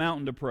out to the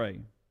mountain to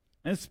pray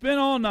and spent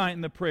all night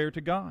in the prayer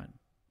to God.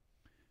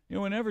 You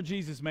know, whenever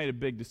Jesus made a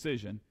big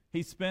decision,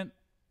 He spent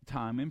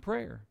time in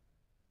prayer.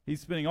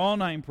 He's spending all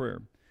night in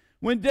prayer.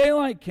 When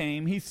daylight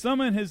came, He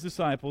summoned His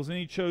disciples, and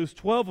He chose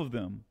 12 of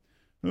them,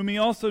 whom He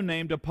also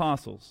named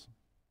apostles.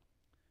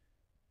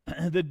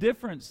 The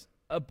difference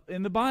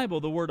in the Bible,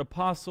 the word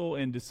apostle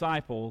and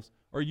disciples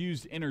are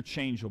used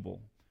interchangeably.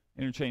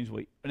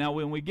 Now,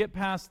 when we get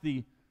past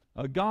the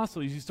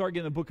Gospels, you start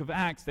getting the book of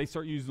Acts, they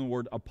start using the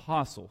word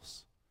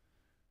apostles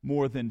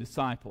more than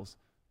disciples.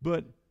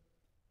 But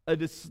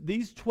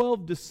these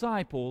 12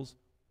 disciples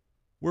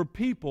were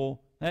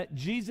people that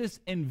Jesus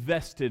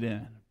invested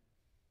in.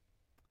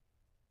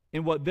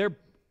 And what their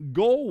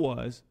goal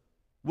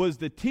was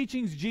the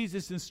teachings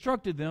Jesus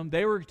instructed them,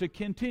 they were to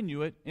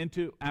continue it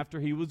into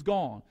after He was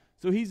gone.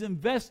 So He's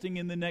investing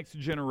in the next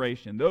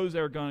generation, those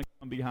that are going to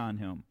come behind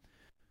Him.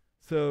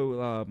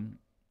 So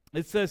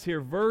it says here,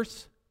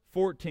 verse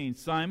 14,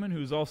 Simon,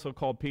 who's also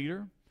called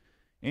Peter,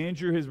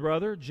 Andrew his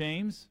brother,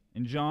 James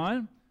and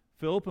John,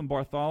 Philip and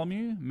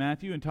Bartholomew,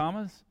 Matthew and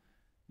Thomas,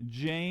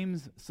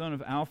 James son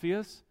of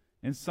Alphaeus,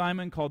 and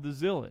Simon called the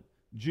Zealot,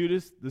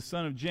 Judas the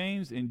son of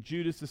James, and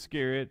Judas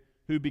Iscariot,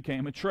 who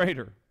became a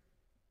traitor.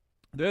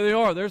 There they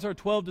are. There's our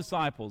 12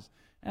 disciples.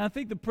 And I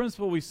think the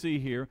principle we see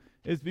here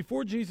is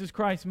before Jesus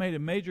Christ made a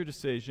major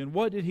decision,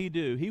 what did He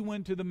do? He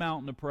went to the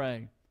mountain to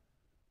pray.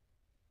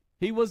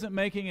 He wasn't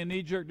making a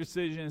knee-jerk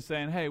decision and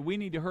saying, hey, we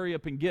need to hurry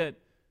up and get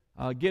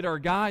our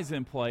guys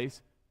in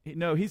place.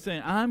 No, He's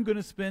saying, I'm going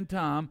to spend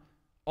time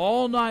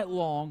all night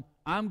long.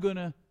 I'm going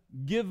to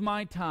give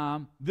my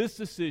time, this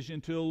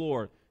decision, to the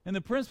Lord. And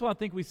the principle I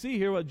think we see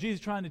here, what Jesus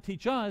is trying to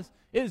teach us,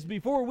 is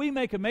before we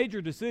make a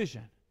major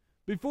decision,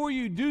 before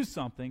you do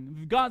something,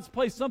 if God's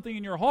placed something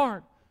in your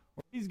heart,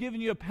 or He's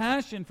given you a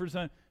passion for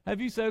something,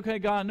 have you said, okay,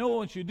 God, I know I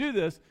want you to do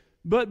this,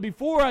 but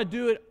before I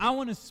do it, I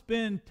want to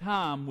spend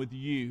time with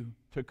you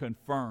to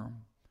confirm.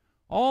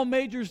 All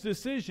major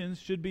decisions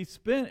should be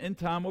spent in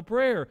time of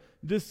prayer.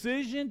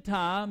 Decision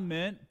time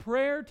meant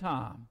prayer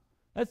time.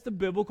 That's the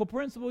biblical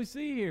principle we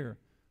see here.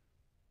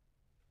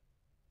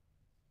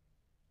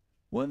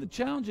 One of the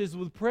challenges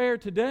with prayer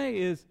today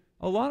is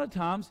a lot of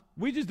times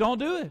we just don't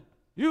do it.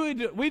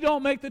 We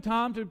don't make the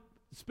time to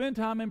spend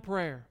time in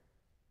prayer.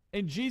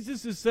 And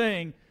Jesus is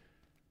saying,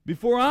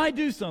 before I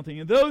do something,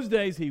 in those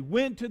days He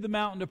went to the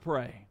mountain to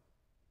pray.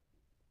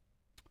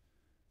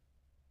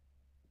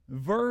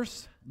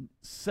 Verse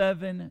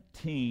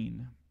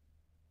 17.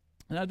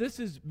 Now this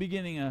is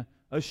beginning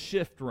a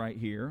shift right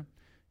here.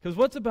 Because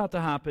what's about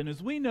to happen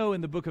is we know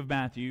in the book of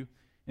Matthew,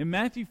 in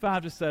Matthew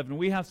 5-7,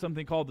 we have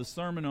something called the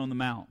Sermon on the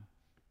Mount.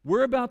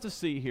 We're about to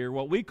see here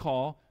what we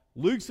call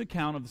Luke's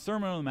account of the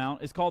Sermon on the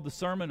Mount is called the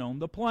Sermon on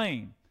the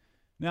Plain.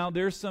 Now,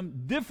 there's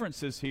some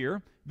differences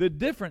here. The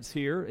difference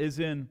here is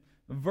in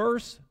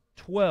verse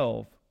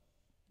 12.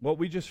 What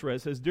we just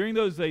read says, during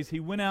those days He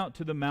went out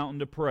to the mountain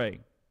to pray.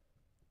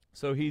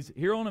 So He's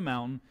here on a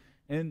mountain.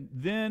 And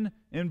then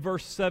in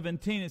verse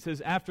 17 it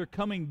says, after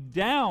coming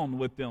down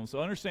with them. So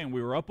understand,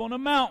 we were up on a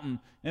mountain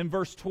in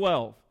verse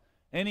 12.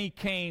 And He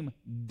came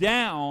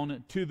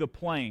down to the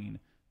plain.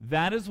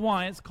 That is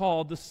why it's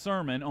called the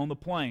Sermon on the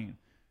Plain.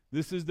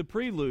 This is the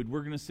prelude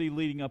we're going to see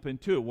leading up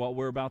into it, what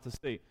we're about to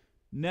see.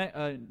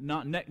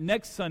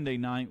 Next Sunday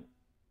night,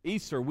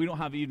 Easter, we don't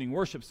have evening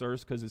worship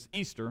service because it's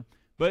Easter.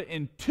 But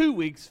in 2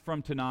 weeks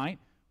from tonight,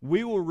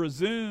 we will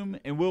resume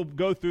and we'll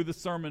go through the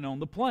Sermon on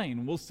the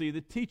Plain. We'll see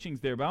the teachings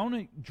there. But I want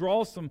to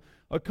draw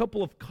a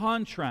couple of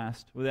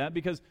contrasts with that,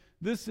 because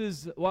this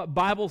is what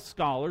Bible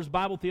scholars,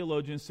 Bible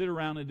theologians sit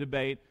around and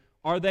debate.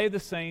 Are they the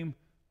same?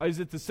 Is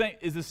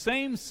the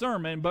same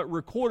sermon but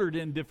recorded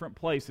in different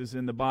places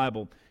in the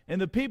Bible?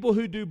 And the people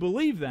who do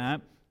believe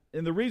that,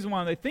 and the reason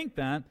why they think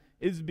that,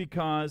 is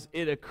because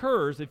it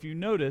occurs, if you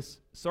notice,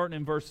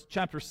 starting in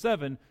chapter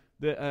 7,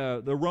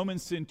 the Roman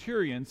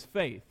centurion's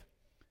faith.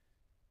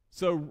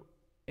 So,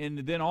 and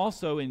then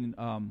also in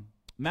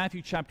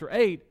Matthew chapter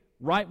 8,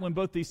 right when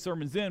both these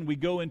sermons end, we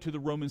go into the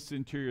Roman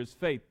centurion's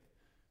faith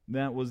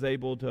that was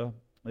able to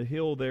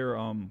heal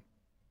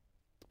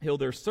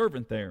their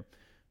servant there.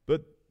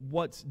 But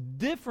what's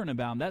different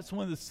about them, that's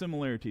one of the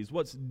similarities.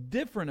 What's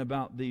different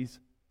about these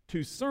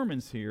two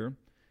sermons here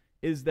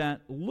is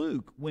that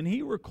Luke, when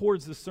he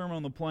records the Sermon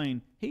on the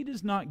Plain, he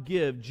does not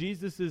give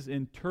Jesus'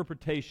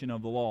 interpretation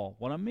of the law.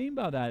 What I mean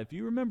by that, if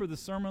you remember the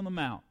Sermon on the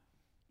Mount,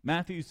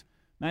 Matthew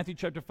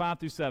chapter 5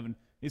 through 7,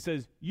 he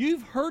says,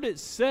 "You've heard it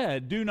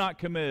said, do not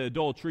commit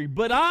adultery,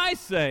 but I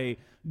say,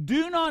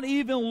 do not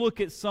even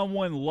look at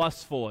someone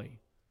lustfully."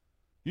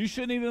 You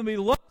shouldn't even be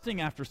lusting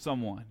after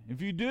someone.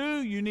 If you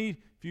do, if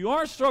you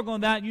are struggling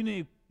with that, you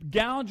need to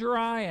gouge your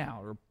eye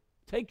out or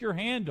take your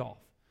hand off.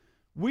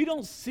 We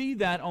don't see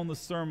that on the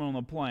Sermon on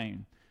the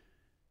Plain.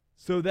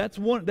 So that's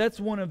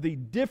one of the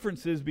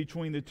differences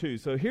between the two.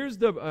 So here's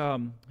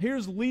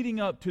leading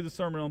up to the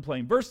Sermon on the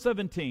Plain. Verse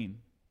 17.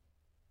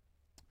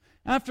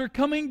 After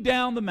coming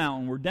down the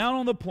mountain, we're down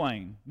on the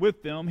plain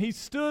with them, he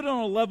stood on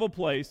a level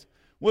place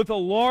with a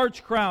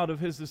large crowd of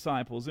his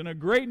disciples and a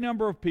great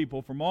number of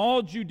people from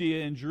all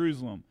Judea and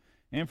Jerusalem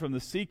and from the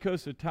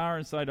seacoast of Tyre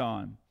and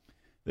Sidon.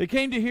 They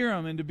came to hear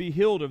him and to be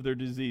healed of their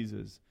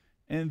diseases.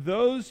 And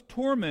those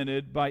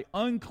tormented by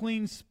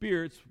unclean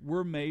spirits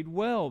were made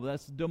well.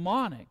 That's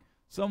demonic.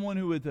 Someone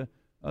who with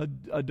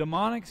a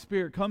demonic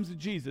spirit comes to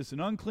Jesus, an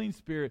unclean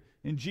spirit,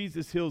 and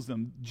Jesus heals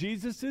them.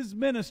 Jesus'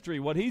 ministry,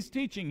 what he's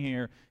teaching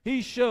here,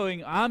 he's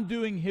showing, I'm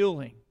doing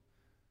healing.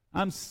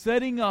 I'm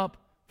setting up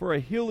for a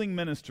healing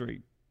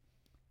ministry.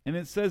 And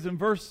it says in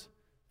verse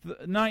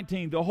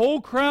 19, the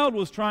whole crowd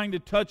was trying to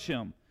touch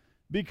him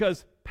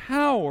because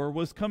power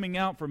was coming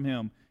out from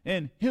him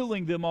and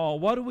healing them all.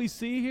 What do we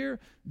see here?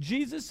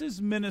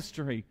 Jesus'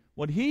 ministry,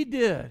 what he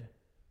did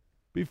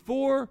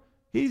before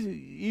he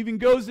even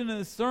goes into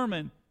the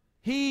sermon,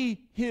 he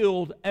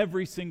healed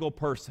every single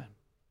person.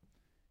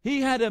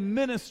 He had a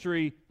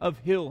ministry of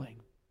healing.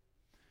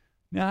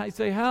 Now I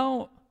say,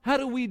 how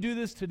do we do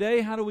this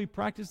today? How do we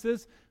practice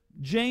this?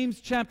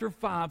 James chapter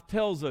 5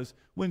 tells us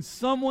when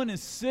someone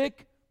is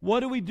sick, what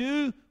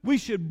do? We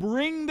should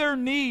bring their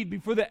need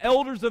before the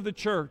elders of the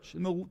church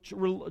and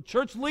the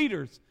church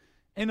leaders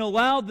and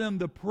allow them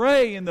to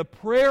pray, and the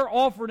prayer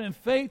offered in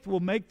faith will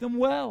make them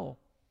well.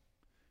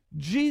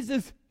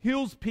 Jesus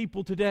heals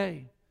people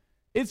today.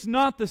 It's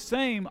not the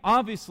same,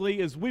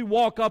 obviously, as we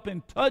walk up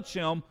and touch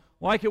him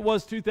like it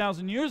was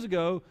 2,000 years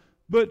ago,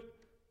 but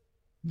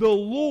the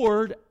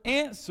Lord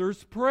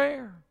answers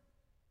prayer.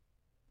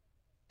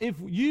 If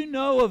you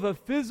know of a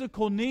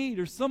physical need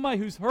or somebody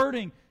who's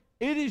hurting,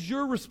 it is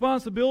your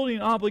responsibility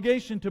and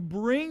obligation to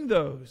bring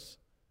those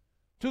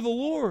to the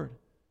Lord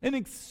and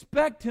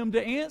expect him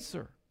to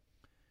answer.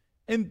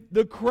 And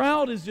the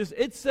crowd is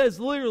it says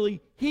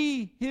literally,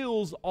 he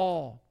heals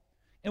all.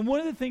 And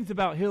one of the things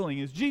about healing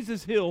is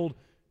Jesus healed,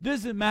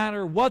 doesn't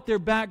matter what their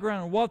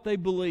background or what they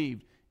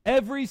believed.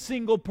 Every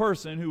single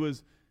person who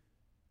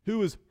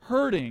was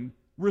hurting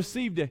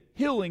received a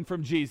healing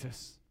from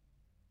Jesus.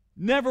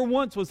 Never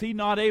once was he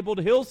not able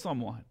to heal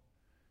someone.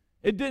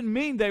 It didn't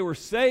mean they were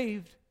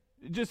saved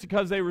just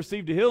because they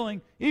received a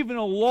healing. Even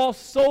a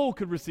lost soul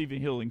could receive a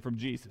healing from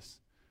Jesus.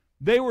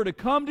 They were to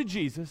come to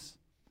Jesus,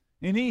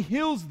 and he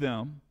heals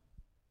them,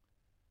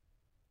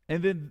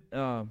 and then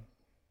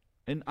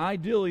and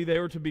ideally they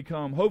were to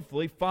become,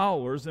 hopefully,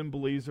 followers and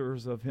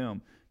believers of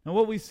him. Now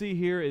what we see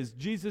here is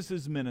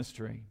Jesus'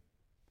 ministry.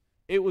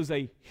 It was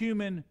a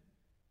human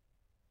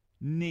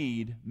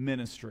need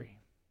ministry.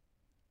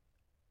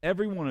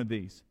 Every one of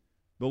these.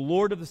 The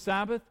Lord of the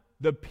Sabbath,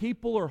 the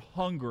people are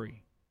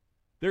hungry.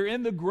 They're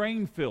in the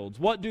grain fields.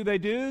 What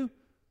do?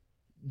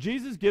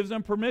 Jesus gives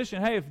them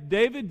permission. Hey, if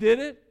David did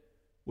it,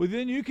 well,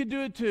 then you can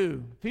do it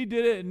too. If he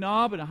did it at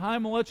Nob and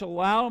Ahimelech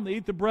allowed them to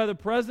eat the bread of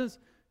presence,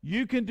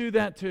 you can do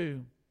that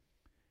too.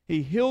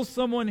 He heals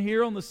someone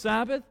here on the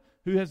Sabbath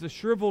who has a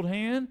shriveled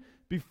hand.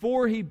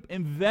 Before he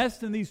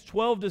invests in these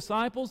 12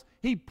 disciples,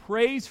 he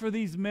prays for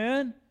these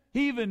men.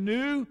 He even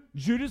knew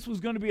Judas was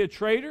going to be a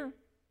traitor.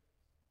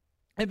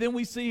 And then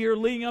we see here,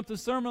 leading up to the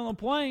Sermon on the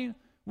Plain,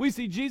 we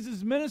see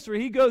Jesus' ministry.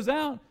 He goes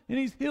out and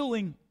he's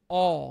healing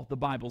all, the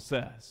Bible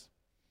says.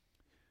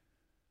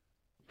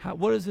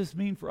 What does this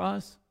mean for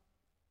us?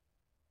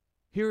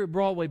 Here at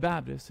Broadway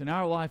Baptist, in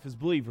our life as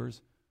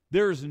believers,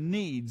 there's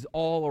needs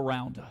all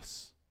around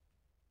us,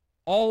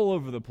 all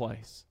over the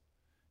place.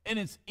 And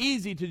it's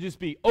easy to just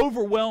be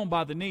overwhelmed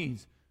by the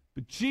needs.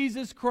 But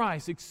Jesus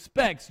Christ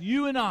expects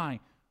you and I,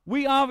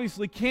 we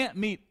obviously can't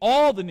meet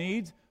all the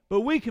needs,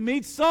 but we can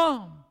meet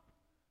some.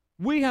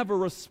 We have a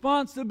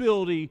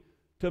responsibility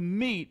to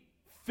meet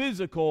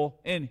physical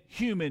and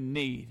human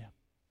need.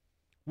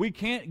 We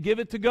can't give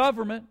it to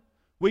government.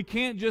 We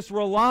can't just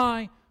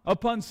rely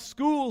upon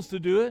schools to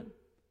do it.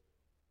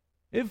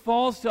 It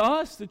falls to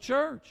us, the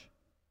church.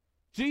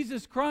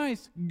 Jesus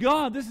Christ,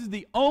 God, this is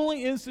the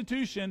only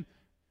institution,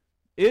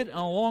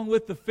 along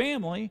with the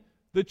family,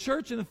 the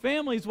church and the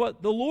family is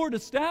what the Lord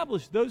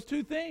established, those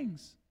two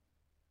things.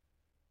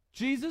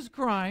 Jesus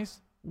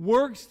Christ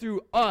works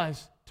through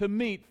us to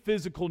meet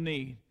physical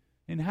need.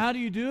 And how do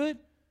you do it?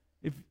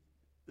 If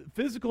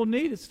physical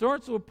need, it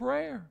starts with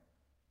prayer.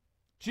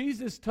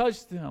 Jesus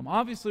touched them.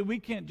 Obviously, we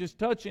can't just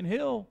touch and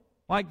heal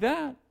like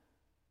that.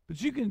 But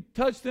you can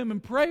touch them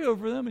and pray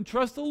over them and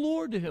trust the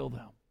Lord to heal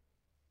them.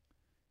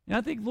 And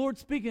I think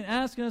Lord's speaking,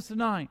 asking us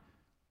tonight,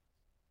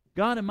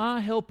 God, am I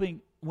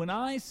helping when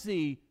I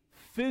see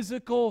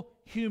physical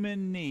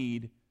human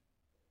need?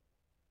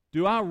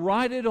 Do I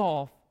write it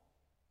off,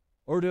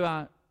 or do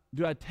I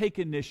take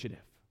initiative?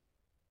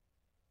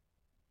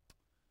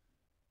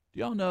 Do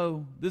y'all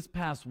know this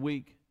past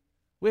week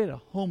we had a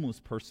homeless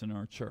person in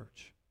our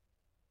church?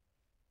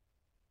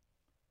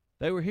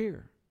 They were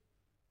here.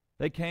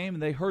 They came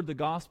and they heard the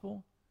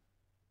gospel,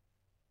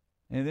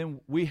 and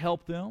then we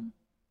helped them.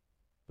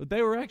 But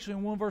they were actually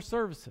in one of our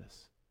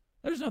services.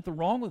 There's nothing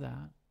wrong with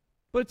that,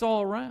 but it's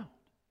all around.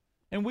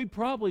 And we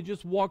probably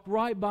just walked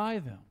right by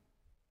them.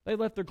 They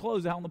left their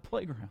clothes out on the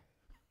playground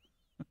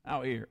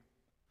out here.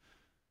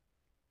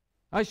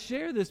 I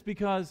share this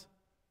because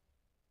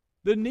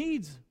the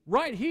need's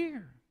right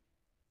here.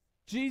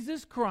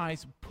 Jesus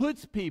Christ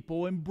puts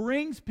people and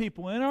brings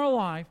people in our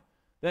life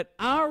that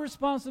our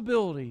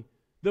responsibility,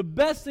 the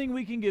best thing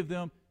we can give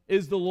them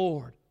is the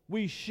Lord.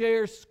 We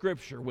share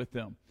Scripture with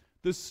them.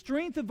 The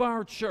strength of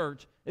our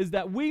church is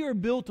that we are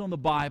built on the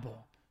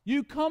Bible.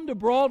 You come to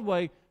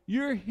Broadway,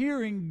 you're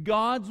hearing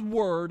God's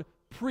Word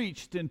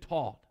preached and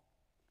taught.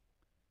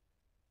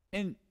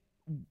 And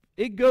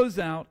it goes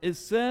out, it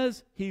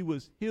says He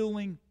was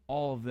healing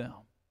all of them.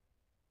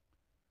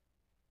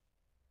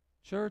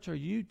 Church, are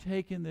you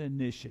taking the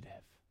initiative?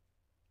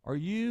 Are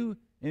you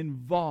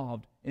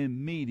involved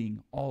in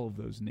meeting all of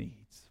those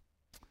needs?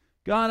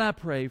 God, I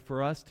pray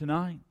for us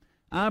tonight.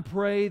 I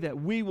pray that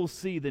we will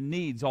see the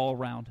needs all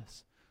around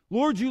us.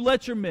 Lord, you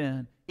let your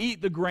men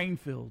eat the grain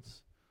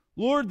fields.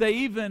 Lord,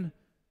 you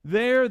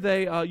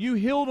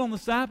healed on the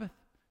Sabbath.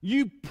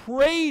 You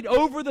prayed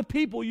over the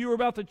people you were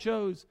about to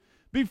choose.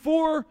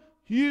 Before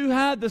you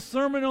had the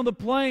Sermon on the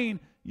Plain,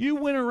 you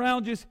went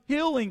around just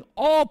healing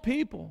all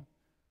people.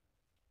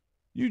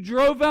 You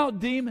drove out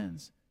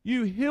demons.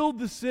 You healed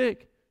the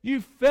sick.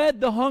 You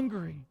fed the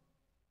hungry.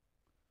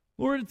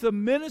 Lord, it's a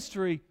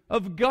ministry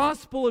of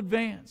gospel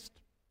advanced.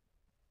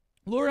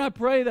 Lord, I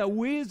pray that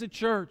we as a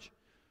church,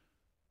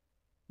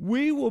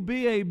 we will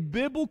be a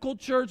biblical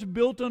church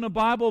built on a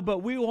Bible, but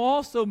we will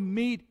also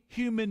meet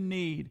human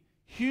need.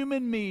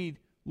 Human need,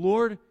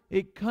 Lord,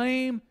 it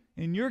came,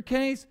 in your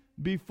case,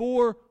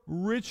 before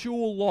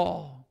ritual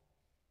law.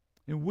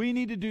 And we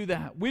need to do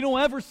that. We don't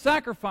ever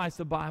sacrifice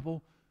the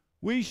Bible.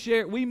 We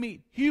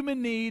meet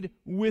human need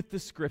with the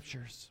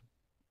Scriptures.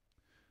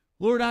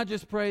 Lord, I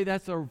just pray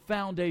that's our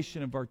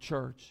foundation of our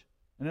church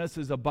and us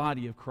as a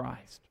body of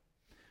Christ.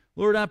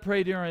 Lord, I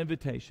pray during our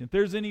invitation, if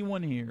there's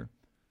anyone here,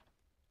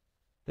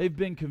 they've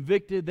been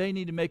convicted, they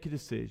need to make a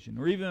decision.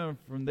 Or even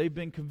if they've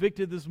been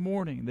convicted this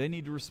morning, they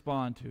need to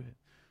respond to it.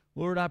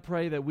 Lord, I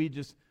pray that we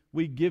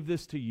give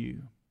this to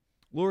you.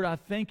 Lord, I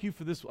thank you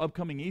for this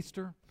upcoming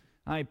Easter.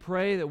 I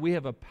pray that we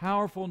have a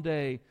powerful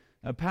day,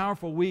 a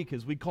powerful week,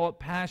 as we call it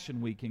Passion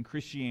Week in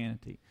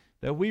Christianity.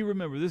 That we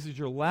remember this is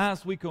your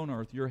last week on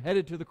earth. You're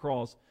headed to the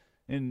cross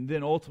and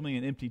then ultimately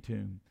an empty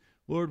tomb.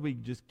 Lord, we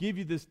just give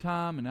you this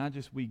time,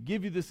 and we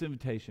give you this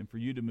invitation for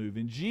you to move.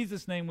 In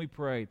Jesus' name we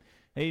pray.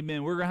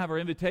 Amen. We're going to have our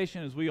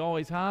invitation as we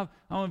always have.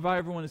 I'll invite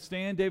everyone to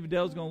stand. David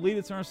Dell's going to lead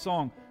us in our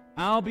song.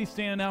 I'll be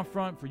standing out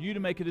front for you to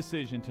make a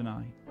decision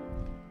tonight.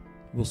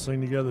 We'll sing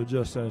together,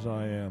 Just As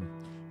I Am.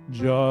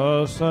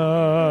 Just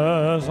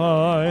as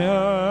I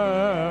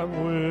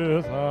am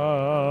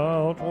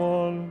without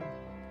one,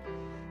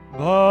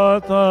 but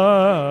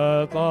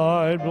that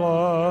thy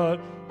blood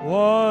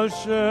was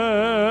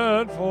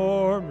shed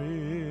for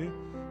me,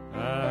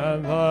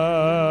 and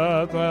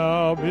that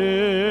thou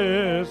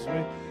bidst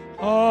me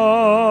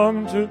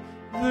come to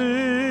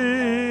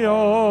thee,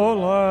 O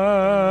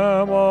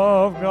Lamb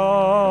of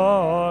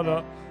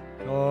God,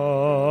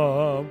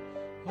 come,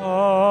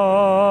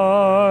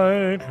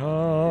 I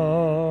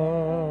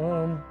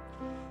come,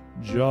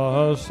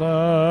 just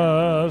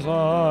as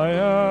I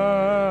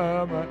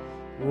am,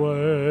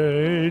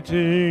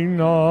 waiting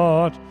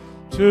not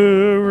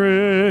to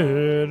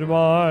rid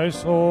my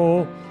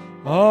soul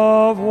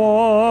of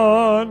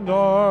one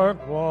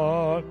dark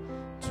blot,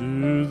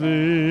 to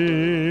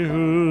thee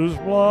whose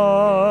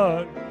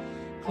blood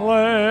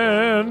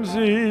cleanse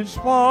each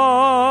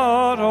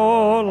spot,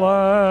 O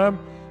Lamb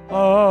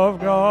of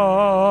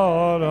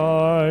God,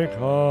 I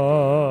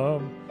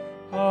come,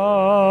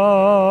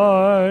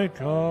 I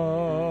come.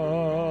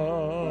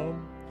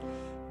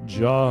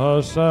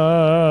 just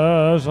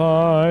as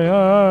I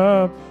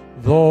am,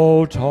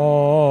 though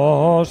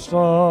tossed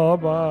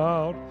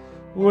about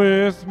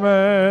with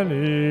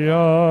many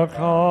a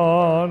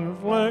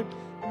conflict,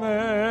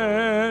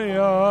 many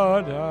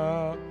a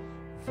doubt,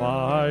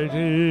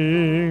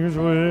 fightings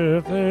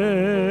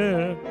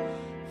within,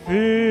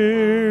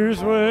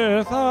 fears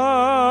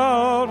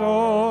without,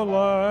 O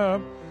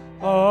Lamb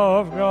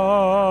of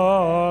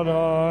God,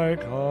 I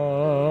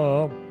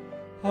come,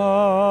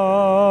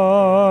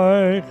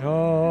 I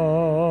come.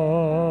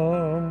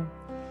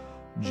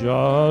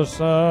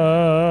 Just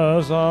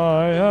as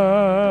I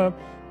am,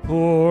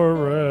 poor,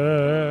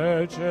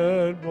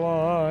 wretched,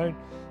 blind,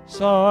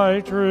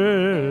 sight,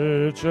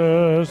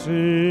 riches,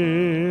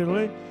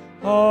 healing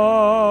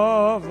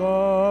of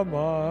the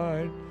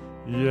mind,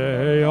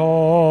 yea,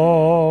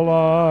 all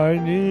I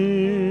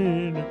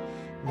need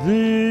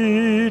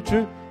thee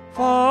to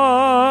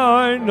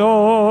find,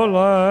 O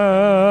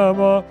Lamb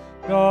of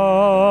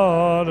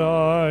God,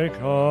 I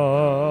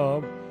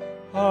come,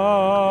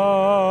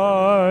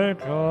 I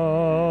come.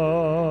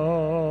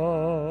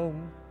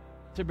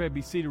 Everybody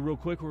be seated real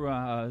quick.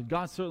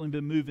 God's certainly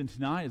been moving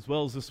tonight as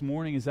well as this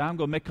morning. As I'm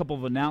going to make a couple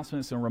of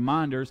announcements and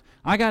reminders.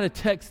 I got a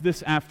text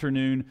this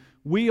afternoon.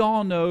 We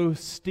all know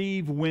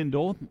Steve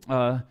Wendell.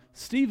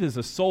 Steve is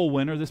a soul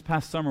winner. This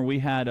past summer we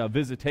had a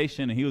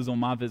visitation, and he was on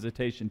my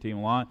visitation team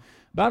a lot.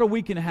 About a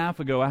week and a half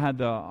ago, I had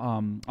the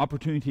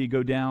opportunity to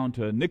go down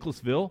to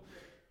Nicholasville,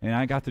 and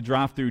I got to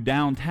drive through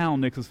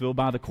downtown Nicholasville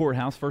by the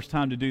courthouse, first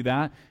time to do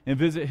that, and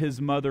visit his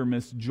mother,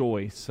 Miss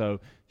Joyce. So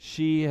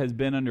she has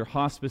been under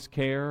hospice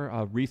care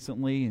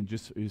recently, and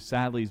just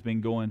sadly has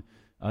been going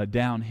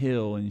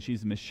downhill, and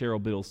she's in Miss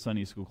Cheryl Biddle's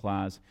Sunday school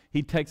class.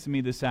 He texted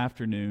me this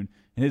afternoon,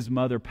 and his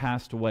mother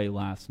passed away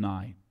last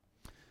night.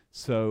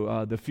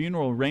 So the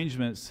funeral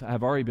arrangements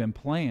have already been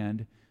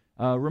planned.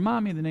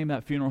 Remind me of the name of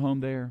that funeral home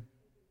there.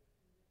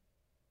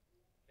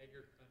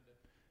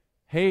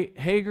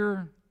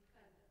 Hager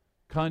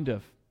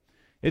Cundiff.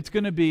 It's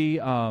going to be,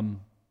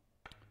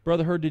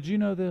 Brother Hurd, did you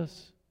know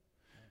this?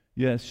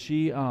 Yes,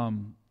 she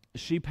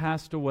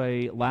passed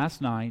away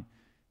last night.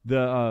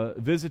 The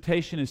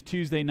visitation is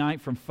Tuesday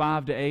night from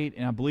 5 to 8,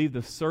 and I believe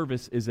the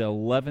service is at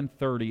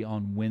 11:30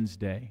 on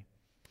Wednesday.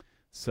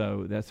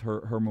 So that's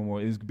her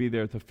memorial. It's going to be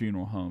there at the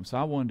funeral home. So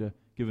I wanted to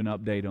give an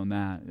update on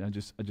that. I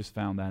just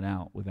found that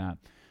out with that.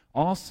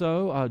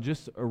 Also,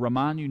 just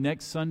remind you,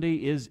 next Sunday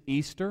is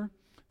Easter.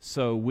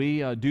 So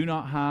we do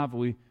not have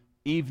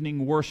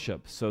evening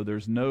worship. So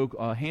there's no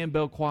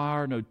handbell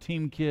choir, no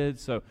team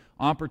kids. So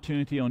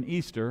opportunity on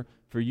Easter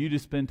for you to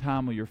spend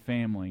time with your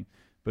family.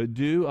 But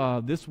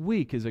this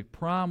week is a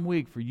prime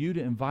week for you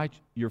to invite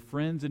your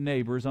friends and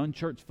neighbors,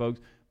 unchurched folks.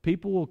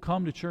 People will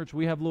come to church.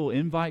 We have little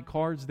invite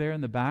cards there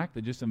in the back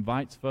that just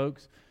invites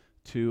folks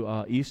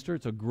to Easter.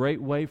 It's a great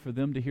way for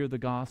them to hear the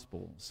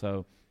gospel.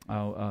 So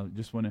I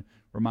just want to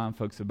remind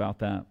folks about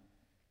that.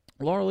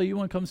 Laura Lee, you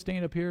want to come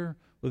stand up here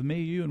with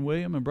me, you and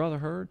William and Brother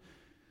Hurd?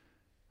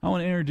 I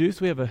want to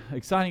introduce, we have an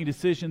exciting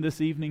decision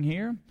this evening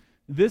here.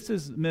 This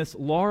is Miss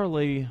Laura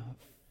Lee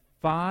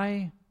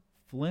Findler,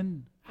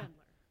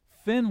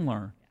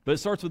 but it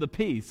starts with a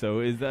P.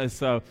 So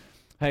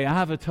hey, I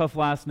have a tough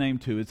last name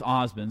too. It's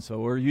Osmond, so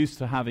we're used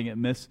to having it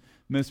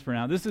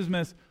mispronounced. This is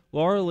Miss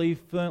Laura Lee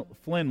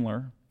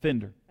Findler.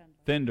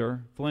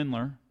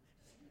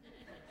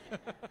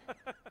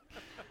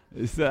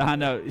 So I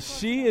know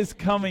she is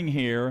coming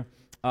here,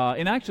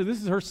 and actually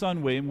this is her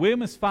son William.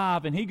 William is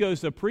 5, and he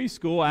goes to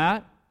preschool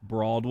at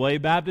Broadway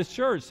Baptist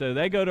Church. So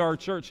they go to our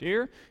church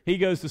here. He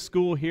goes to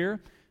school here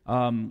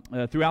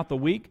throughout the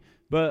week.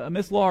 But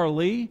Miss Laura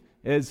Lee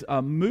has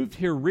moved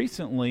here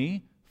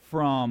recently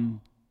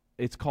from,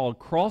 it's called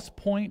Cross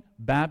Point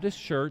Baptist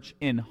Church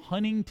in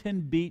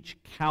Huntington Beach,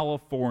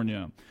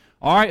 California.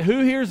 All right, who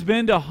here's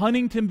been to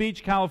Huntington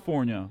Beach,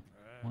 California?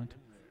 1, 2,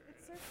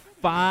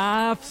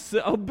 5.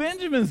 Oh,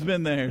 Benjamin's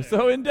been there.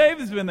 So, and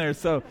David's been there.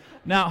 So,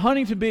 now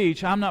Huntington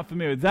Beach, I'm not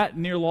familiar. Is that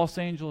near Los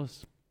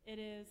Angeles? It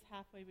is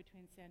halfway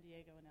between San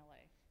Diego and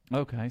LA.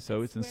 Okay,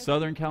 so it's in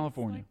Southern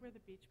California. It's like where the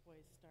Beach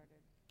Boys started.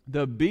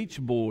 The Beach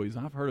Boys,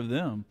 I've heard of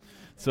them.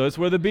 So it's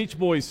where the Beach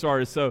Boys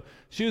started. So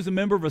she was a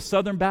member of a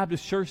Southern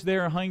Baptist church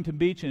there in Huntington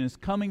Beach and is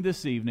coming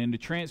this evening to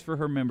transfer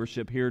her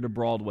membership here to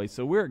Broadway.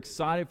 So we're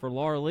excited for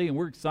Laura Lee, and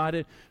we're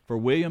excited for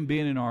William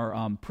being in our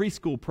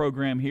preschool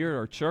program here at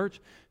our church.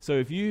 So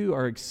if you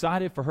are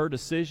excited for her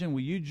decision,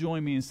 will you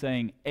join me in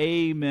saying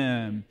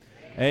amen?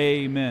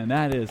 Amen.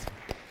 That is...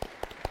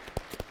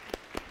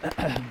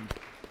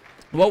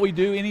 What we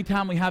do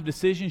anytime we have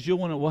decisions,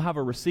 we'll have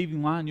a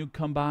receiving line. You'll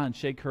come by and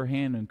shake her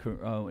hand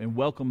and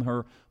welcome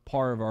her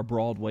part of our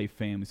Broadway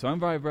family. So I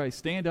invite everybody to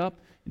stand up.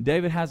 And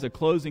David has a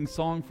closing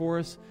song for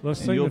us.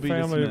 Let's sing the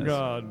family of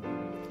God.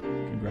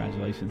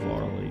 Congratulations,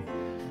 Laura Lee.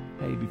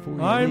 Hey, before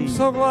you I'm leave,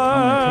 so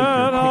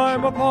glad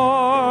I'm a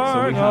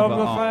part So of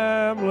the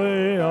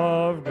family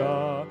of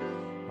God.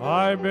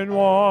 I've been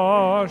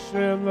washed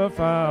in the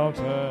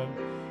fountain,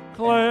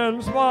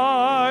 cleansed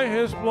by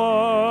His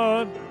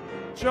blood.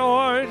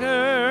 Joint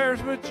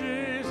heirs with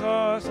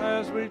Jesus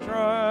as we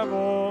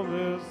travel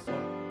this life.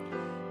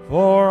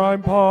 for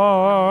I'm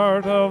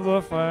part of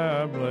the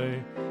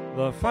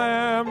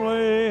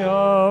family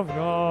of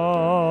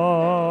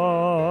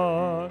God.